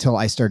wasn't until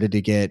I started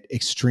to get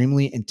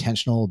extremely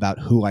intentional about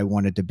who I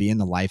wanted to be in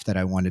the life that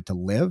I wanted to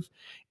live.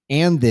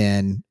 And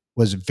then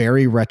was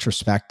very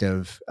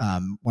retrospective.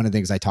 One of the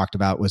things I talked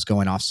about was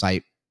going off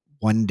site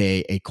one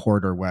day a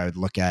quarter, where I would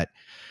look at,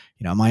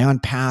 am I on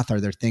path?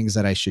 Are there things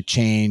that I should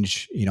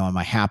change? Am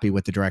I happy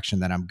with the direction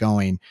that I'm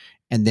going?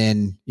 And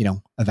then,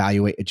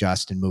 evaluate,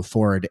 adjust, and move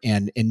forward.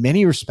 And in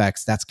many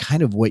respects, that's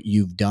kind of what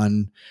you've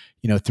done,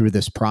 through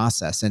this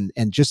process. And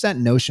just that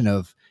notion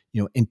of,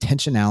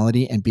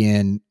 intentionality and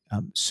being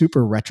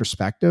super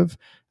retrospective,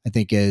 I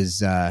think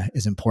is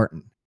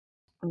important.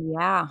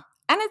 Yeah.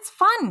 And it's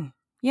fun.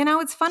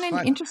 It's fun It's and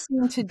fun.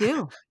 interesting to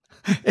do.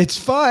 It's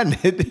fun.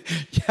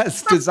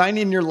 Yes,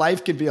 designing your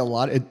life can be a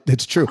lot.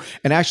 It's true.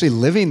 And actually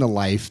living the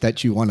life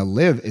that you want to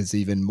live is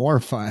even more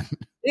fun.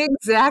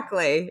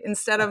 Exactly.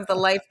 Instead of the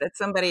life that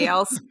somebody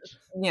else,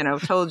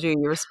 told you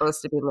were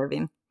supposed to be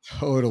living.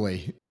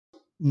 Totally.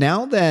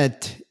 Now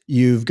that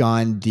you've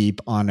gone deep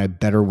on a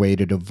better way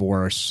to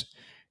divorce,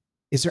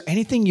 is there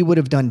anything you would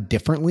have done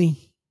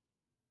differently?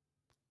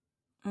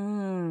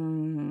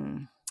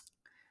 Mm.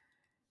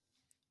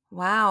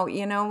 Wow.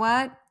 You know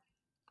what?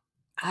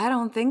 I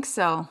don't think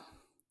so.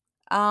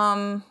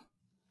 Um,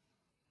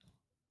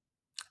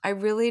 I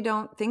really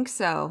don't think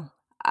so.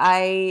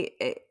 I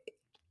eh,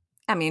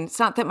 I mean, it's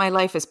not that my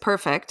life is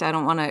perfect. I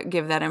don't want to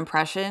give that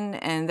impression,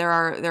 and there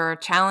are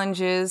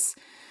challenges,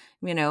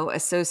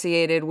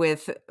 associated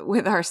with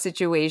our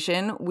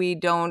situation. We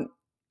don't,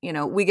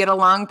 we get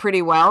along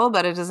pretty well,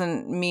 but it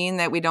doesn't mean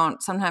that we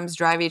don't sometimes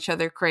drive each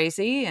other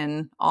crazy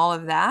and all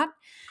of that.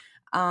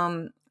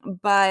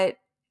 But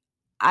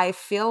I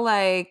feel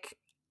like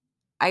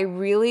I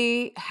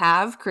really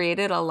have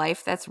created a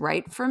life that's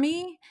right for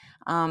me.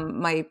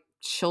 My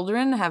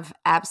children have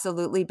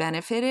absolutely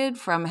benefited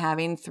from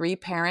having three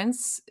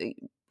parents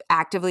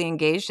actively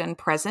engaged and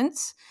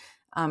present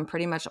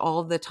pretty much all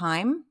of the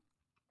time.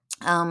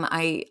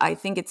 I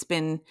think it's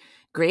been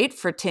great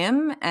for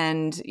Tim,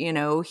 and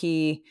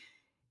he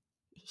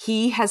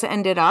has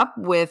ended up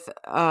with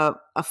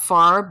a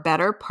far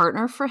better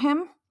partner for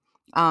him.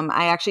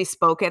 I actually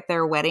spoke at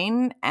their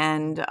wedding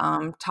and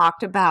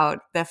talked about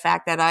the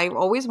fact that I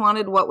always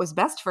wanted what was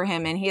best for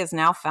him, and he has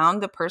now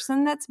found the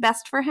person that's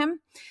best for him.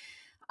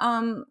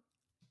 Um,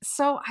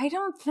 so I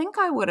don't think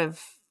I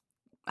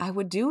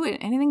would do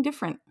anything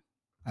different.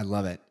 I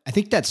love it. I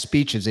think that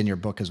speech is in your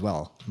book as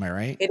well. Am I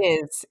right? It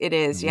is. It I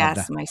is. love Yes,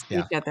 that. my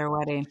speech Yeah. at their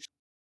wedding.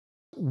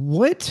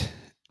 What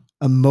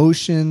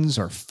emotions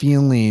or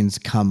feelings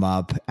come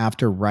up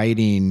after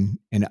writing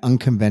an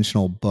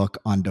unconventional book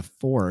on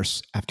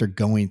divorce after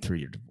going through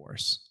your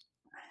divorce?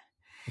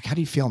 Like, how do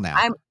you feel now?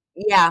 I'm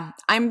yeah,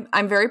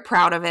 I'm very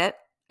proud of it.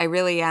 I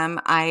really am.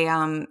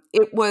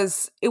 It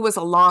was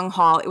a long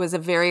haul. It was a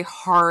very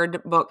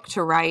hard book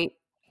to write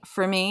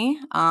for me,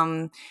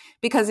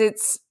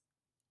 because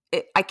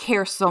I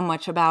care so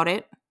much about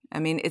it. I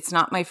mean, it's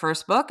not my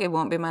first book. It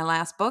won't be my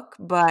last book,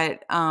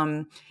 but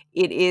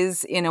it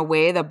is in a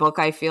way the book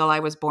I feel I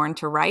was born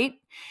to write,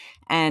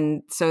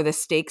 and so the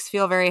stakes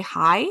feel very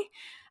high.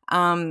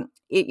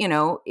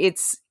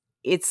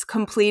 It's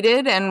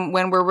completed, and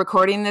when we're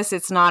recording this,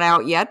 it's not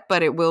out yet,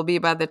 but it will be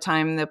by the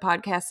time the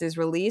podcast is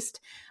released.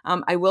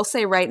 I will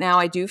say right now,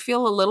 I do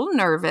feel a little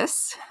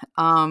nervous.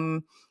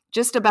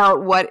 Just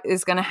about what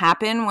is going to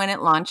happen when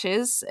it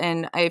launches.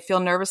 And I feel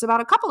nervous about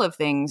a couple of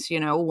things.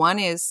 One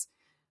is,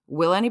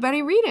 will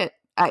anybody read it?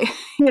 I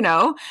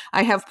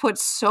have put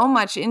so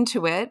much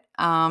into it.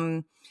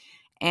 And,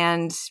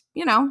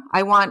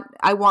 I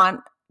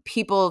want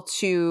people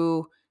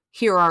to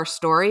hear our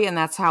story, and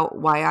that's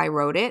why I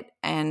wrote it.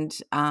 And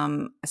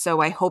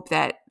so I hope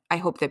that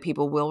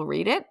people will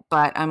read it,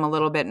 but I'm a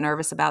little bit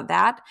nervous about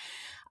that.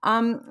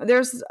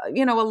 There's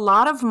a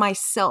lot of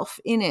myself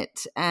in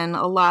it, and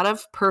a lot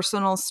of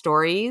personal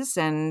stories,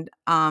 and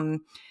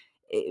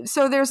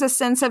so there's a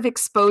sense of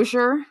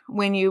exposure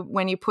when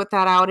you put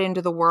that out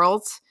into the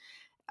world,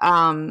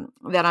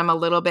 that I'm a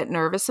little bit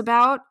nervous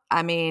about.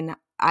 I mean,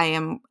 I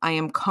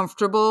am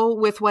comfortable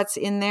with what's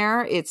in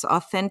there. It's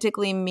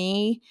authentically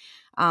me.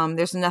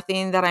 There's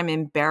nothing that I'm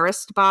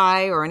embarrassed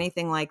by or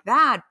anything like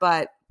that,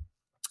 but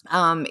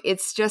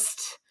it's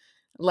just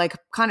like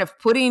kind of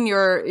putting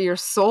your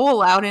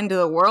soul out into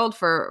the world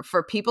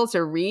for people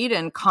to read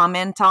and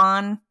comment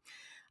on.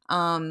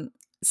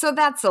 So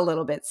that's a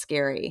little bit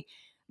scary,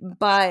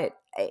 but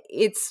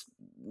it's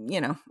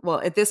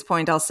well, at this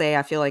point I'll say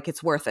I feel like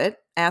it's worth it.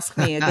 Ask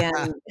me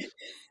again.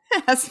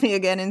 Ask me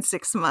again in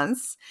 6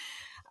 months.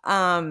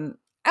 I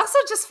also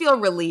just feel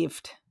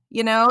relieved.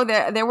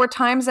 There were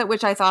times at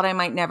which I thought I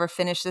might never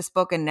finish this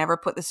book and never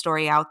put the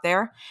story out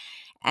there,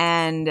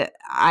 and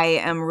I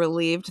am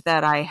relieved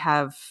that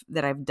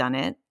I've done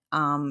it.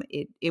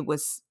 It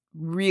was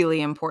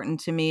really important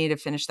to me to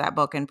finish that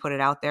book and put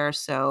it out there.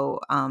 So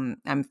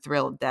I'm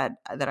thrilled that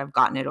I've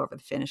gotten it over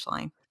the finish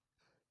line.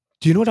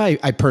 Do you know what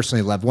I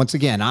personally love? Once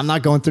again, I'm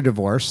not going through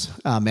divorce,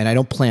 and I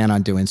don't plan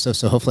on doing so.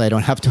 So hopefully I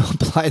don't have to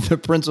apply the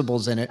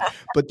principles in it.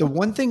 But the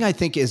one thing I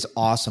think is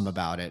awesome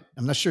about it,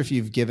 I'm not sure if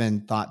you've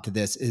given thought to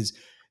this, is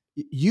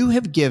you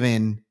have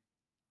given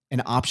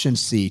an option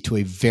C to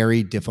a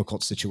very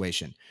difficult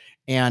situation.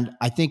 And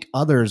I think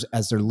others,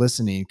 as they're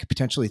listening, could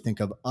potentially think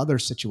of other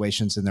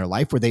situations in their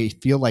life where they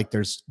feel like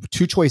there's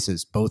two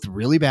choices, both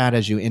really bad,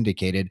 as you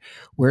indicated,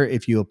 where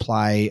if you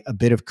apply a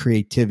bit of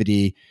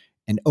creativity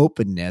and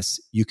openness,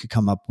 you could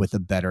come up with a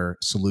better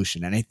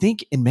solution. And I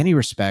think in many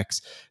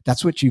respects,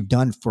 that's what you've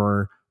done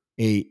for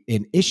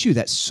an issue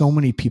that so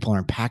many people are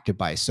impacted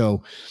by.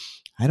 So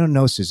I don't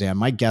know, Suzanne.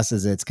 My guess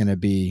is it's going to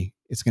be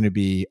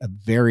a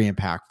very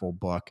impactful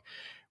book,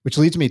 which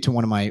leads me to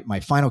one of my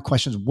final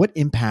questions. What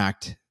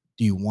impact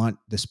do you want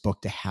this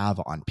book to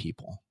have on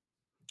people?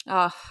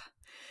 Uh,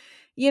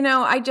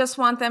 I just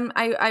want them.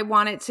 I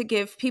want it to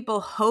give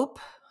people hope,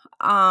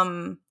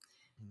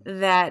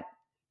 that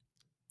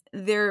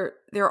there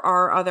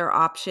are other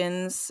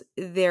options.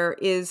 There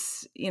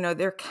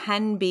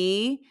can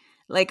be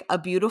like a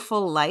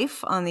beautiful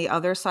life on the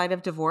other side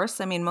of divorce.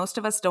 I mean, most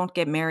of us don't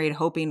get married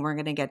hoping we're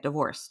going to get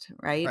divorced,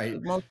 right?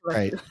 Right. Most of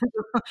Right. us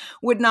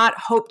would not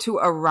hope to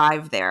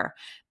arrive there.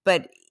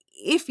 But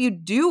if you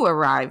do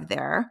arrive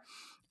there,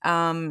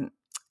 um,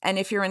 and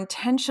if you're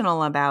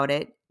intentional about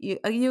it,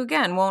 you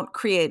again won't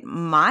create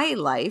my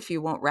life,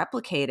 you won't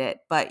replicate it,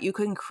 but you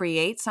can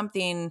create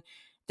something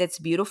that's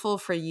beautiful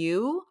for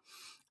you.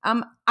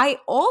 I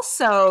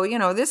also,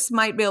 this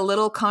might be a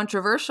little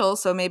controversial,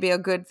 so maybe a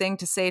good thing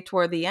to say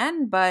toward the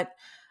end, but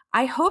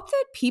I hope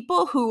that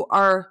people who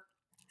are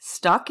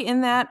stuck in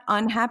that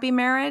unhappy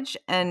marriage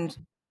and,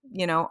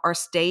 are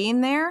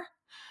staying there,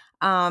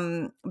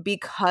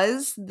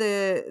 because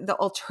the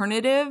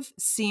alternative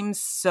seems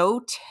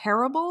so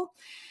terrible.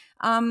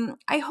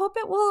 I hope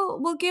it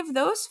will give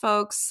those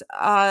folks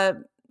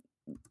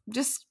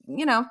just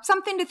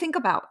something to think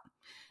about.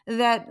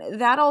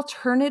 That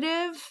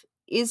alternative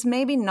is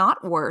maybe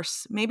not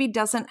worse, maybe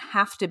doesn't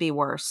have to be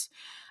worse.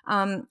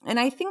 And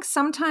I think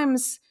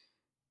sometimes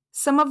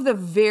Some of the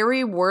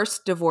very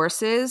worst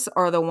divorces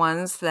are the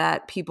ones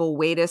that people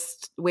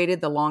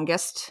waited the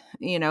longest,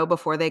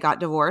 before they got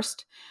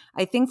divorced.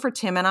 I think for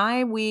Tim and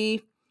I,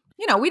 we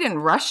didn't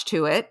rush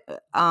to it,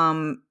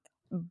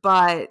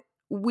 but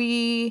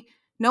we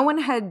no one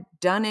had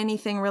done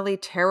anything really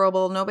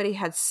terrible. Nobody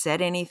had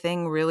said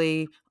anything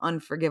really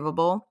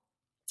unforgivable.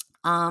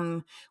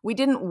 We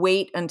didn't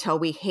wait until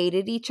we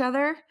hated each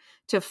other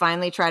to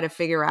finally try to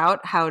figure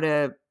out how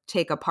to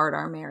take apart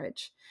our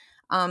marriage.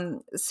 I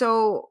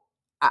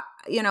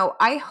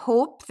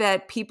hope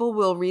that people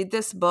will read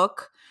this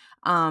book,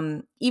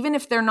 even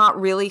if they're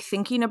not really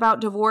thinking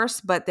about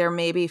divorce, but they're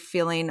maybe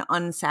feeling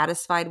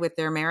unsatisfied with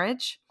their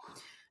marriage,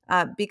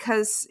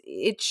 because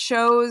it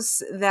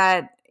shows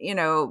that,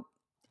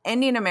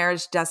 ending a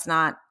marriage does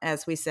not,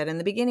 as we said in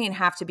the beginning,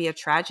 have to be a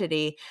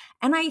tragedy.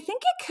 And I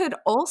think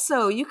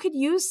you could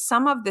use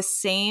some of the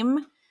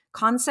same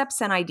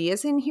concepts and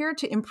ideas in here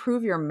to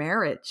improve your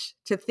marriage,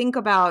 to think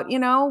about,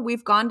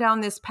 we've gone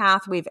down this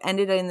path, we've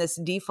ended in this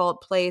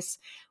default place,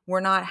 we're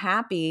not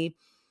happy.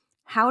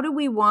 How do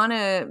we want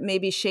to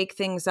maybe shake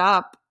things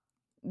up,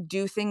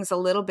 do things a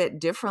little bit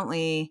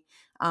differently,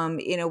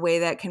 in a way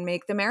that can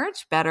make the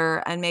marriage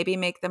better and maybe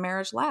make the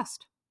marriage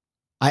last?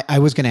 I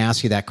was going to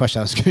ask you that question.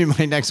 That was going to be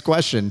my next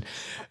question.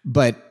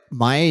 But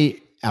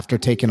after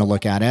taking a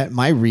look at it,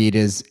 my read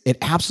is it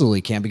absolutely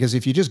can. Because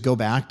if you just go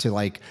back to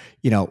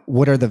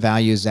what are the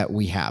values that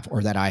we have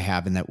or that I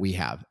have and that we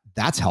have,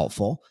 that's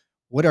helpful.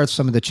 What are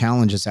some of the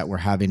challenges that we're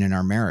having in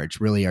our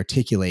marriage? Really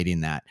articulating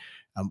that.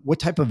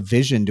 What type of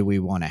vision do we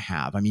want to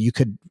have? I mean, you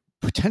could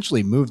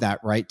potentially move that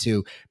right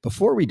to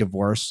before we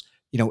divorce.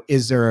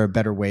 Is there a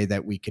better way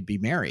that we could be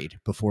married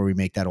before we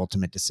make that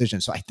ultimate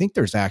decision? So I think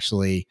there's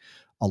actually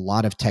a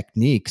lot of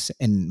techniques.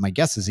 And my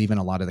guess is even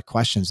a lot of the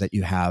questions that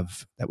you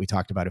have that we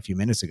talked about a few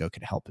minutes ago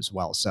could help as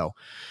well. So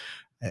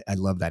I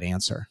love that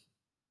answer.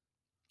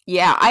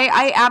 Yeah,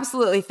 I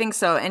absolutely think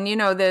so. And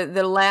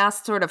the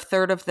last sort of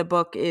third of the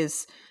book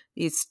is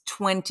these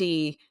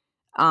 20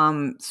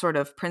 sort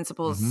of Mm-hmm.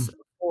 principles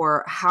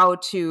for how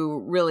to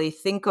really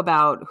think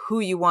about who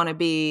you want to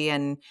be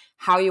and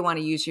how you want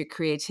to use your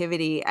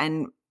creativity.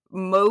 And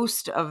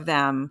most of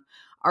them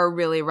are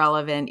really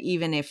relevant,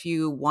 even if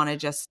you want to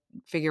just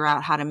figure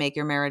out how to make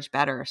your marriage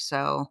better.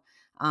 So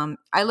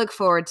I look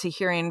forward to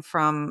hearing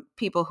from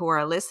people who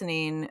are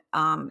listening,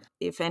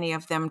 if any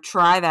of them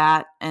try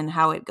that and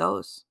how it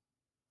goes.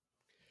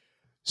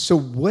 So,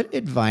 what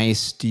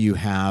advice do you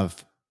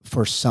have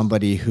for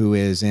somebody who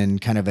is in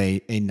kind of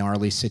a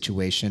gnarly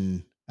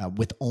situation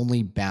with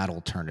only bad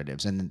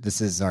alternatives? And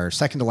this is our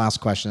second to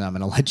last question. I'm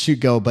going to let you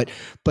go, but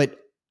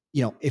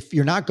if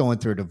you're not going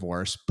through a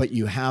divorce, but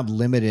you have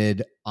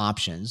limited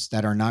options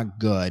that are not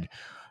good,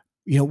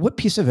 what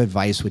piece of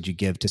advice would you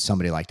give to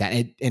somebody like that?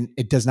 And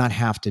it does not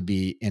have to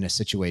be in a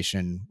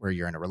situation where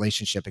you're in a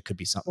relationship. It could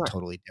be something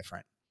totally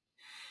different.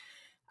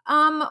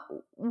 Um,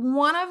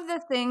 One of the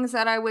things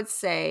that I would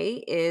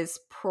say is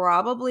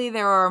probably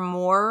there are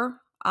more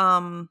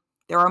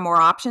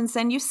options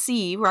than you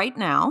see right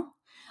now.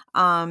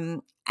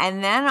 And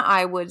then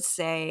I would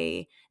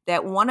say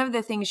that one of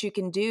the things you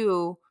can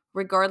do,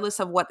 regardless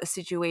of what the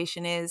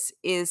situation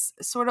is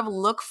sort of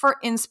look for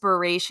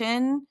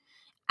inspiration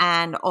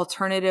and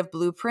alternative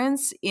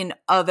blueprints in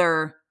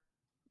other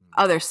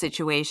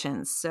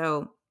situations.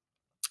 So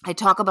I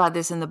talk about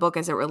this in the book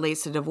as it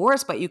relates to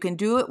divorce, but you can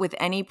do it with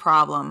any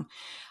problem.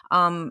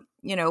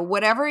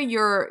 Whatever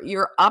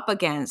you're up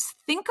against,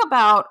 think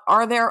about,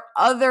 are there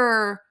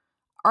other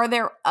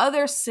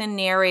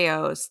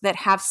scenarios that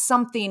have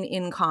something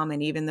in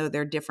common, even though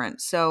they're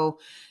different? So,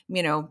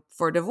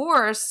 for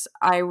divorce,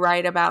 I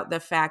write about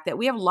the fact that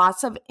we have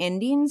lots of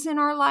endings in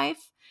our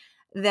life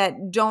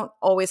that don't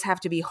always have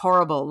to be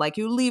horrible. Like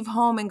you leave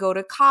home and go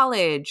to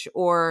college,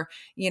 or,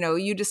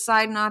 you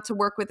decide not to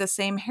work with the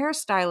same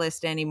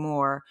hairstylist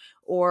anymore,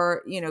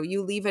 or,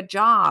 you leave a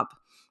job.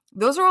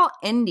 Those are all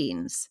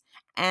endings.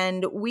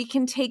 And we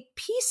can take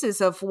pieces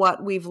of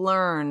what we've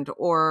learned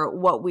or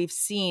what we've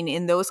seen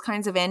in those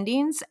kinds of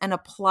endings and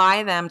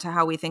apply them to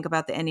how we think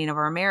about the ending of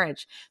our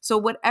marriage. So,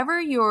 whatever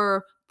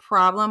your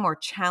problem or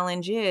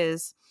challenge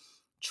is,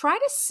 try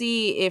to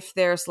see if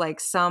there's like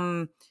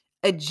some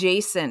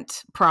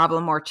adjacent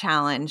problem or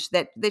challenge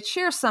that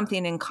shares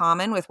something in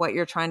common with what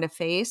you're trying to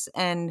face.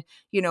 And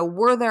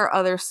were there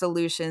other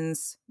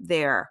solutions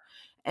there?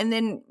 And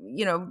then,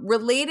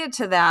 related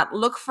to that,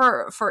 look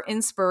for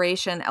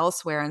inspiration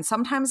elsewhere. And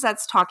sometimes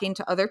that's talking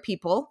to other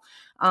people,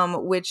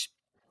 which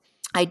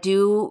I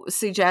do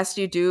suggest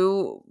you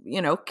do,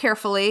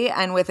 carefully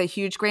and with a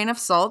huge grain of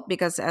salt,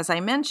 because as I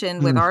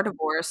mentioned with Hmm. our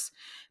divorce,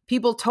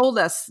 people told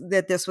us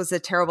that this was a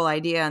terrible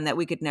idea and that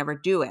we could never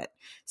do it.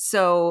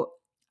 So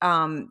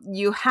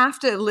you have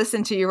to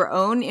listen to your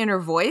own inner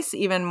voice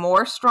even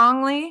more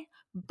strongly.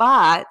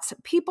 But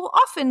people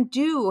often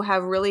do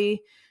have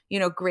really,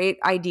 great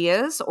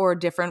ideas or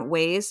different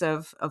ways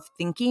of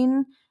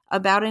thinking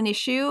about an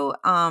issue.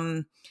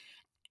 And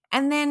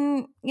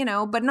then,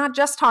 but not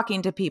just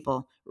talking to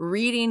people,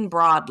 reading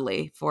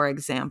broadly, for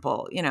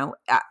example,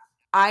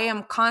 I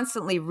am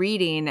constantly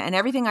reading, and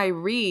everything I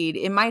read,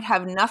 it might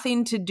have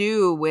nothing to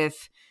do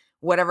with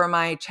whatever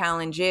my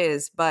challenge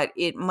is, but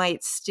it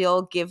might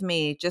still give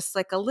me just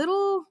like a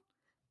little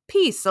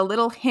piece, a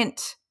little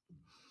hint.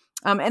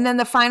 And then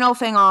the final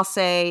thing I'll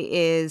say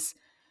is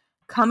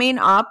coming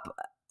up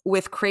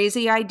with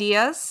crazy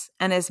ideas,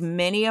 and as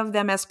many of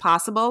them as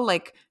possible,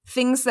 like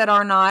things that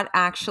are not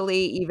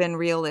actually even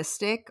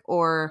realistic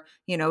or,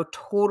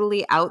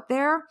 totally out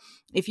there.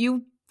 If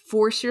you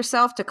force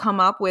yourself to come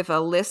up with a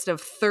list of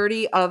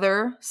 30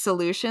 other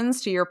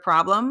solutions to your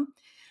problem,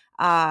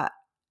 uh,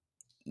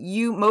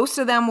 most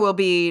of them will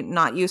be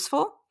not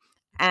useful.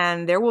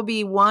 And there will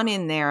be one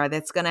in there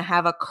that's going to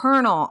have a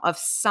kernel of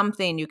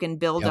something you can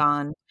build Yep.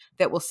 on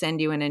that will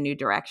send you in a new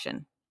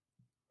direction.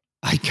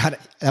 I got it.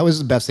 That was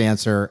the best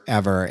answer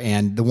ever.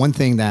 And the one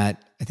thing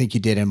that I think you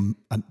did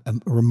a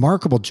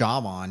remarkable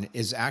job on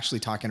is actually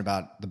talking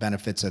about the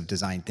benefits of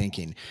design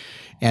thinking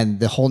and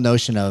the whole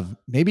notion of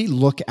maybe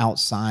look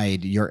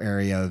outside your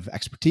area of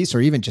expertise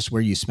or even just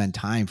where you spend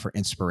time for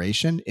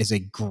inspiration is a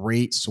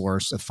great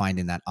source of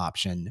finding that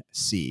option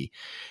C.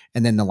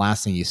 And then the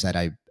last thing you said,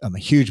 I'm a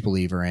huge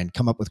believer in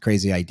come up with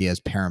crazy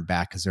ideas, pare them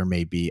back because there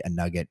may be a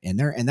nugget in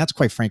there. And that's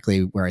quite frankly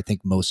where I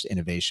think most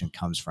innovation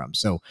comes from.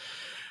 So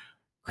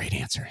great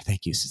answer.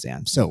 Thank you,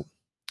 Suzanne. So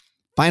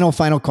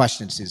final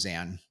question,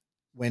 Suzanne.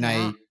 When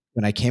Yeah.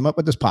 I came up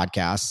with this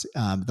podcast,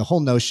 the whole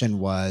notion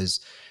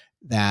was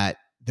that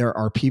there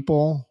are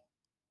people,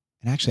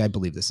 and actually I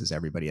believe this is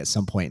everybody at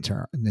some point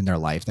in their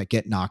life that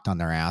get knocked on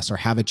their ass or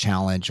have a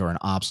challenge or an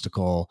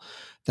obstacle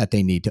that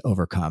they need to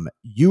overcome.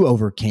 You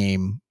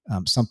overcame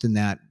something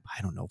that,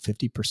 I don't know,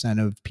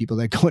 50% of people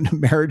that go into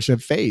marriage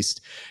have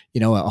faced,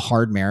 a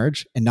hard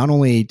marriage. And not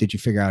only did you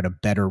figure out a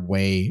better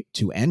way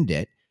to end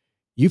it,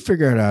 you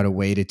figured out a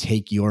way to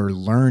take your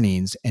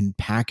learnings and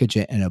package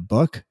it in a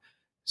book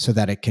so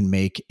that it can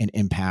make an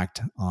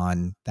impact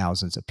on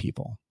thousands of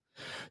people.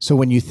 So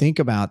when you think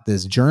about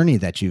this journey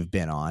that you've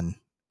been on,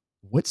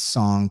 what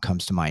song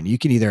comes to mind? You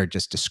can either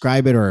just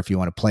describe it, or if you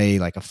want to play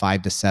like a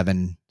 5 to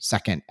 7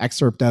 second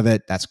excerpt of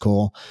it, that's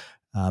cool.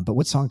 But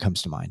what song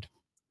comes to mind?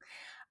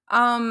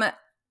 Um,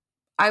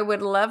 I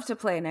would love to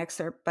play an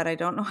excerpt, but I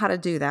don't know how to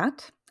do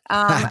that.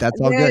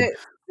 That's all good.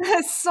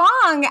 The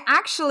song,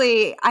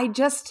 actually,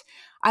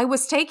 I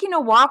was taking a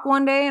walk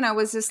one day and I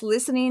was just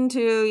listening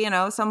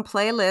to, some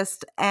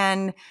playlist,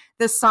 and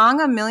the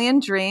song A Million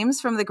Dreams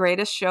from The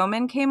Greatest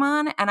Showman came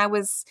on, and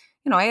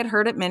I had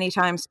heard it many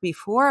times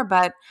before,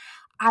 but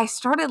I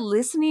started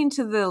listening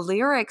to the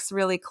lyrics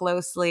really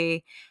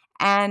closely,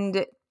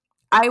 and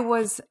I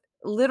was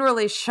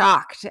literally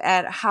shocked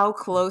at how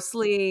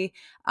closely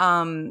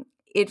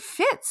it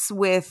fits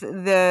with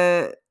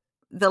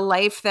the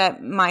life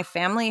that my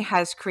family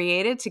has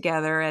created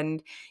together.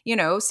 And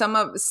some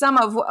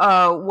of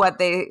what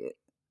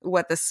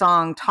the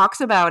song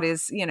talks about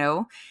is,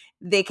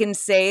 they can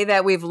say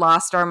that we've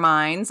lost our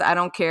minds. I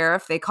don't care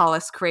if they call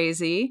us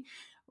crazy.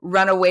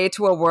 Run away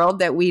to a world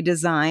that we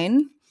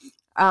design.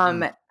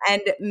 Um, Mm.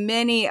 and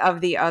many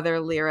of the other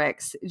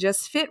lyrics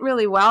just fit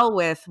really well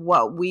with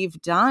what we've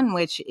done,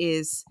 which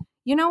is,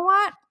 you know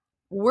what?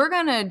 We're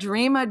going to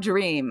dream a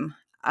dream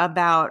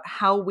about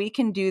how we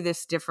can do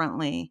this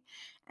differently.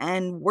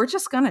 And we're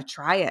just going to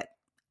try it.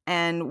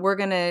 And we're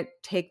going to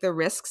take the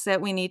risks that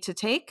we need to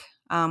take,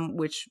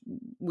 which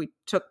we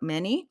took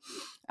many.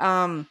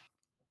 And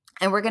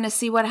we're going to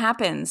see what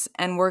happens,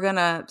 and we're going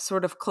to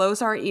sort of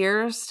close our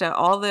ears to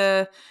all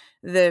the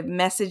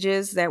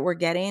messages that we're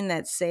getting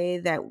that say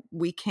that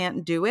we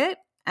can't do it,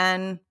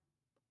 and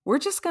we're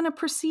just going to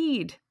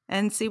proceed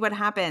and see what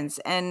happens.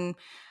 And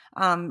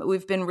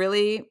we've been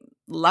really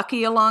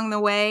lucky along the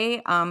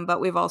way,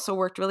 but we've also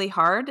worked really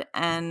hard.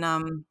 And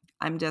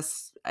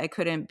I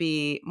couldn't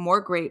be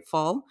more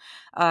grateful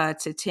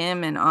to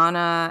Tim and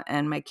Anna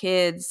and my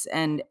kids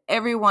and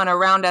everyone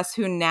around us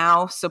who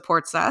now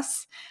supports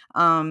us,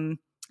 um,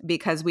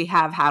 because we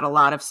have had a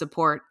lot of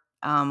support,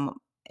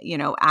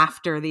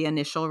 after the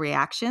initial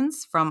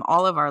reactions from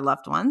all of our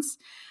loved ones.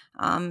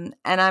 And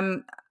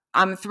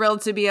I'm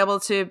thrilled to be able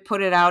to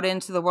put it out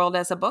into the world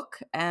as a book,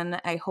 and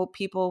I hope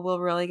people will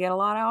really get a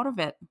lot out of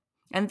it.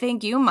 And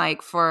thank you,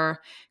 Mike, for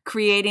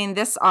creating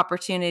this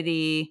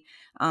opportunity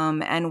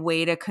and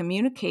way to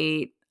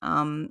communicate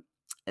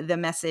the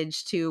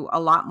message to a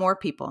lot more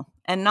people,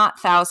 and not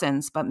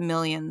thousands, but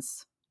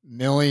millions.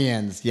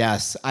 Millions.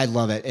 Yes. I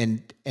love it.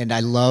 And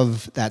I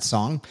love that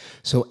song.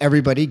 So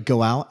everybody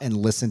go out and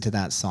listen to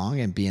that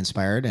song and be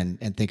inspired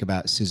and think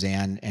about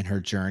Suzanne and her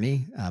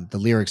journey. The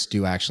lyrics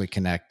do actually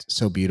connect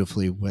so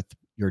beautifully with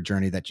your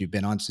journey that you've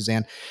been on,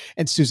 Suzanne.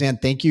 And Suzanne,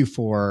 thank you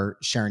for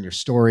sharing your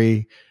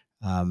story.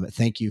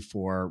 Thank you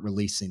for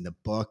releasing the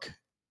book.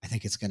 I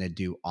think it's going to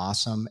do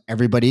awesome.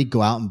 Everybody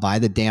go out and buy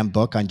the damn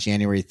book on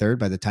January 3rd.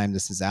 By the time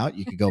this is out,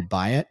 you can go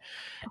buy it.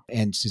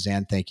 And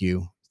Suzanne, thank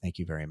you. Thank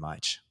you very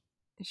much.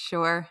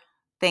 Sure.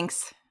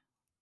 Thanks.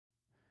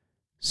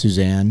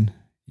 Suzanne,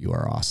 you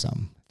are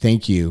awesome.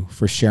 Thank you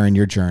for sharing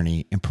your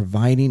journey and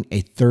providing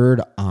a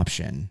third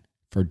option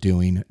for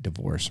doing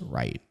divorce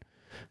right.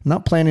 I'm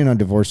not planning on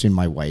divorcing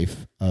my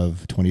wife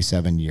of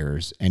 27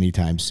 years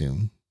anytime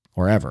soon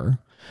or ever.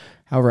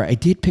 However, I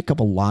did pick up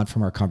a lot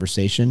from our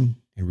conversation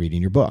and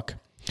reading your book.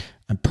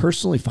 I'm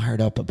personally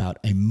fired up about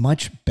a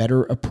much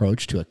better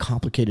approach to a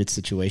complicated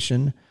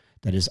situation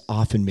that is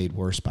often made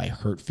worse by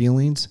hurt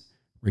feelings,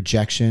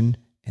 rejection,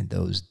 and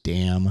those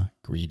damn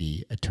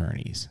greedy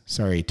attorneys.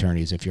 Sorry,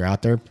 attorneys, if you're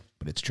out there,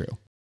 but it's true.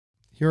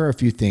 Here are a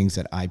few things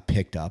that I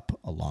picked up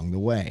along the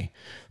way.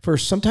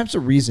 First, sometimes the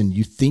reason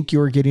you think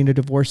you're getting a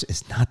divorce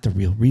is not the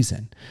real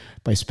reason.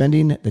 By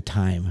spending the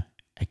time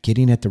at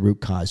getting at the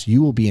root cause,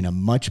 you will be in a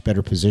much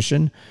better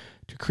position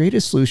to create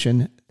a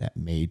solution that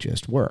may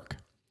just work.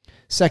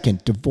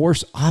 Second,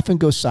 divorce often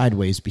goes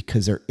sideways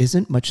because there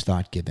isn't much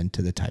thought given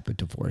to the type of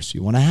divorce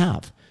you want to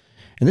have.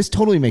 And this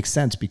totally makes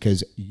sense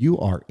because you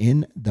are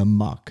in the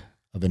muck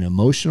of an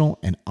emotional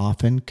and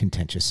often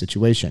contentious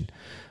situation.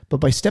 But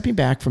by stepping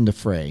back from the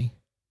fray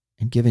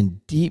and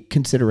giving deep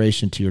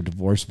consideration to your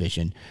divorce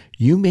vision,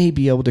 you may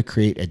be able to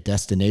create a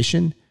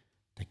destination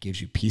that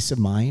gives you peace of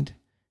mind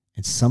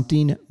and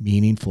something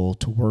meaningful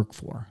to work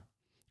for.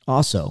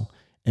 Also,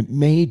 it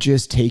may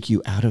just take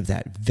you out of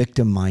that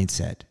victim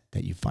mindset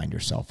that you find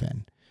yourself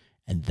in.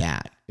 And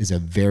that is a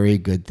very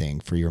good thing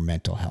for your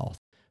mental health.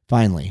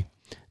 Finally,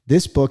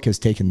 this book has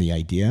taken the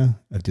idea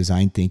of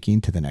design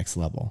thinking to the next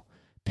level.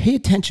 Pay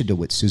attention to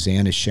what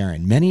Suzanne is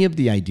sharing. Many of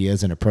the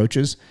ideas and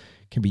approaches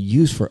can be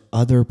used for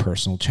other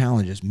personal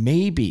challenges,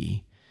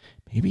 maybe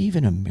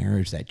even a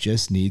marriage that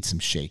just needs some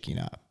shaking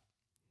up.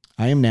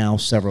 I am now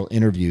several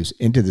interviews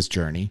into this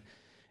journey,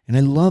 and I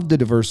love the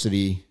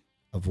diversity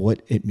of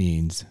what it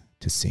means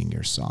to sing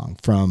your song.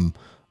 From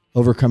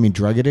overcoming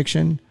drug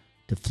addiction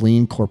to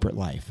fleeing corporate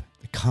life,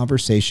 the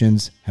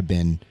conversations have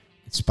been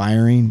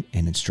inspiring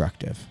and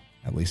instructive,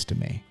 at least to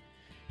me.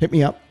 Hit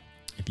me up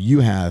if you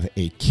have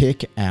a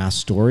kick-ass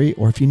story,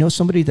 or if you know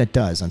somebody that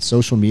does, on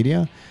social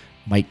media.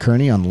 Mike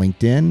Kearney on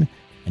LinkedIn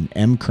and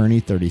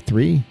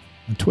mkearney33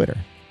 on Twitter.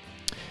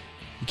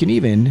 You can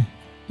even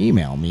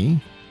email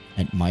me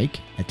at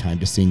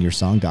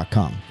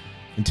mike@timetosingsoursong.com.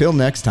 Until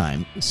next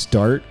time,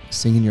 start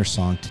singing your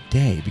song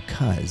today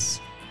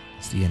because,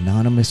 as the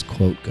anonymous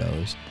quote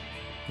goes,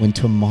 when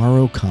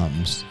tomorrow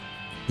comes,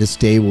 this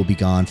day will be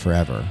gone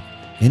forever.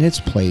 In its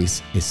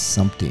place is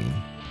something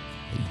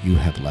that you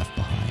have left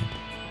behind.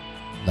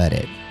 Let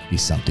it be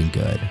something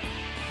good.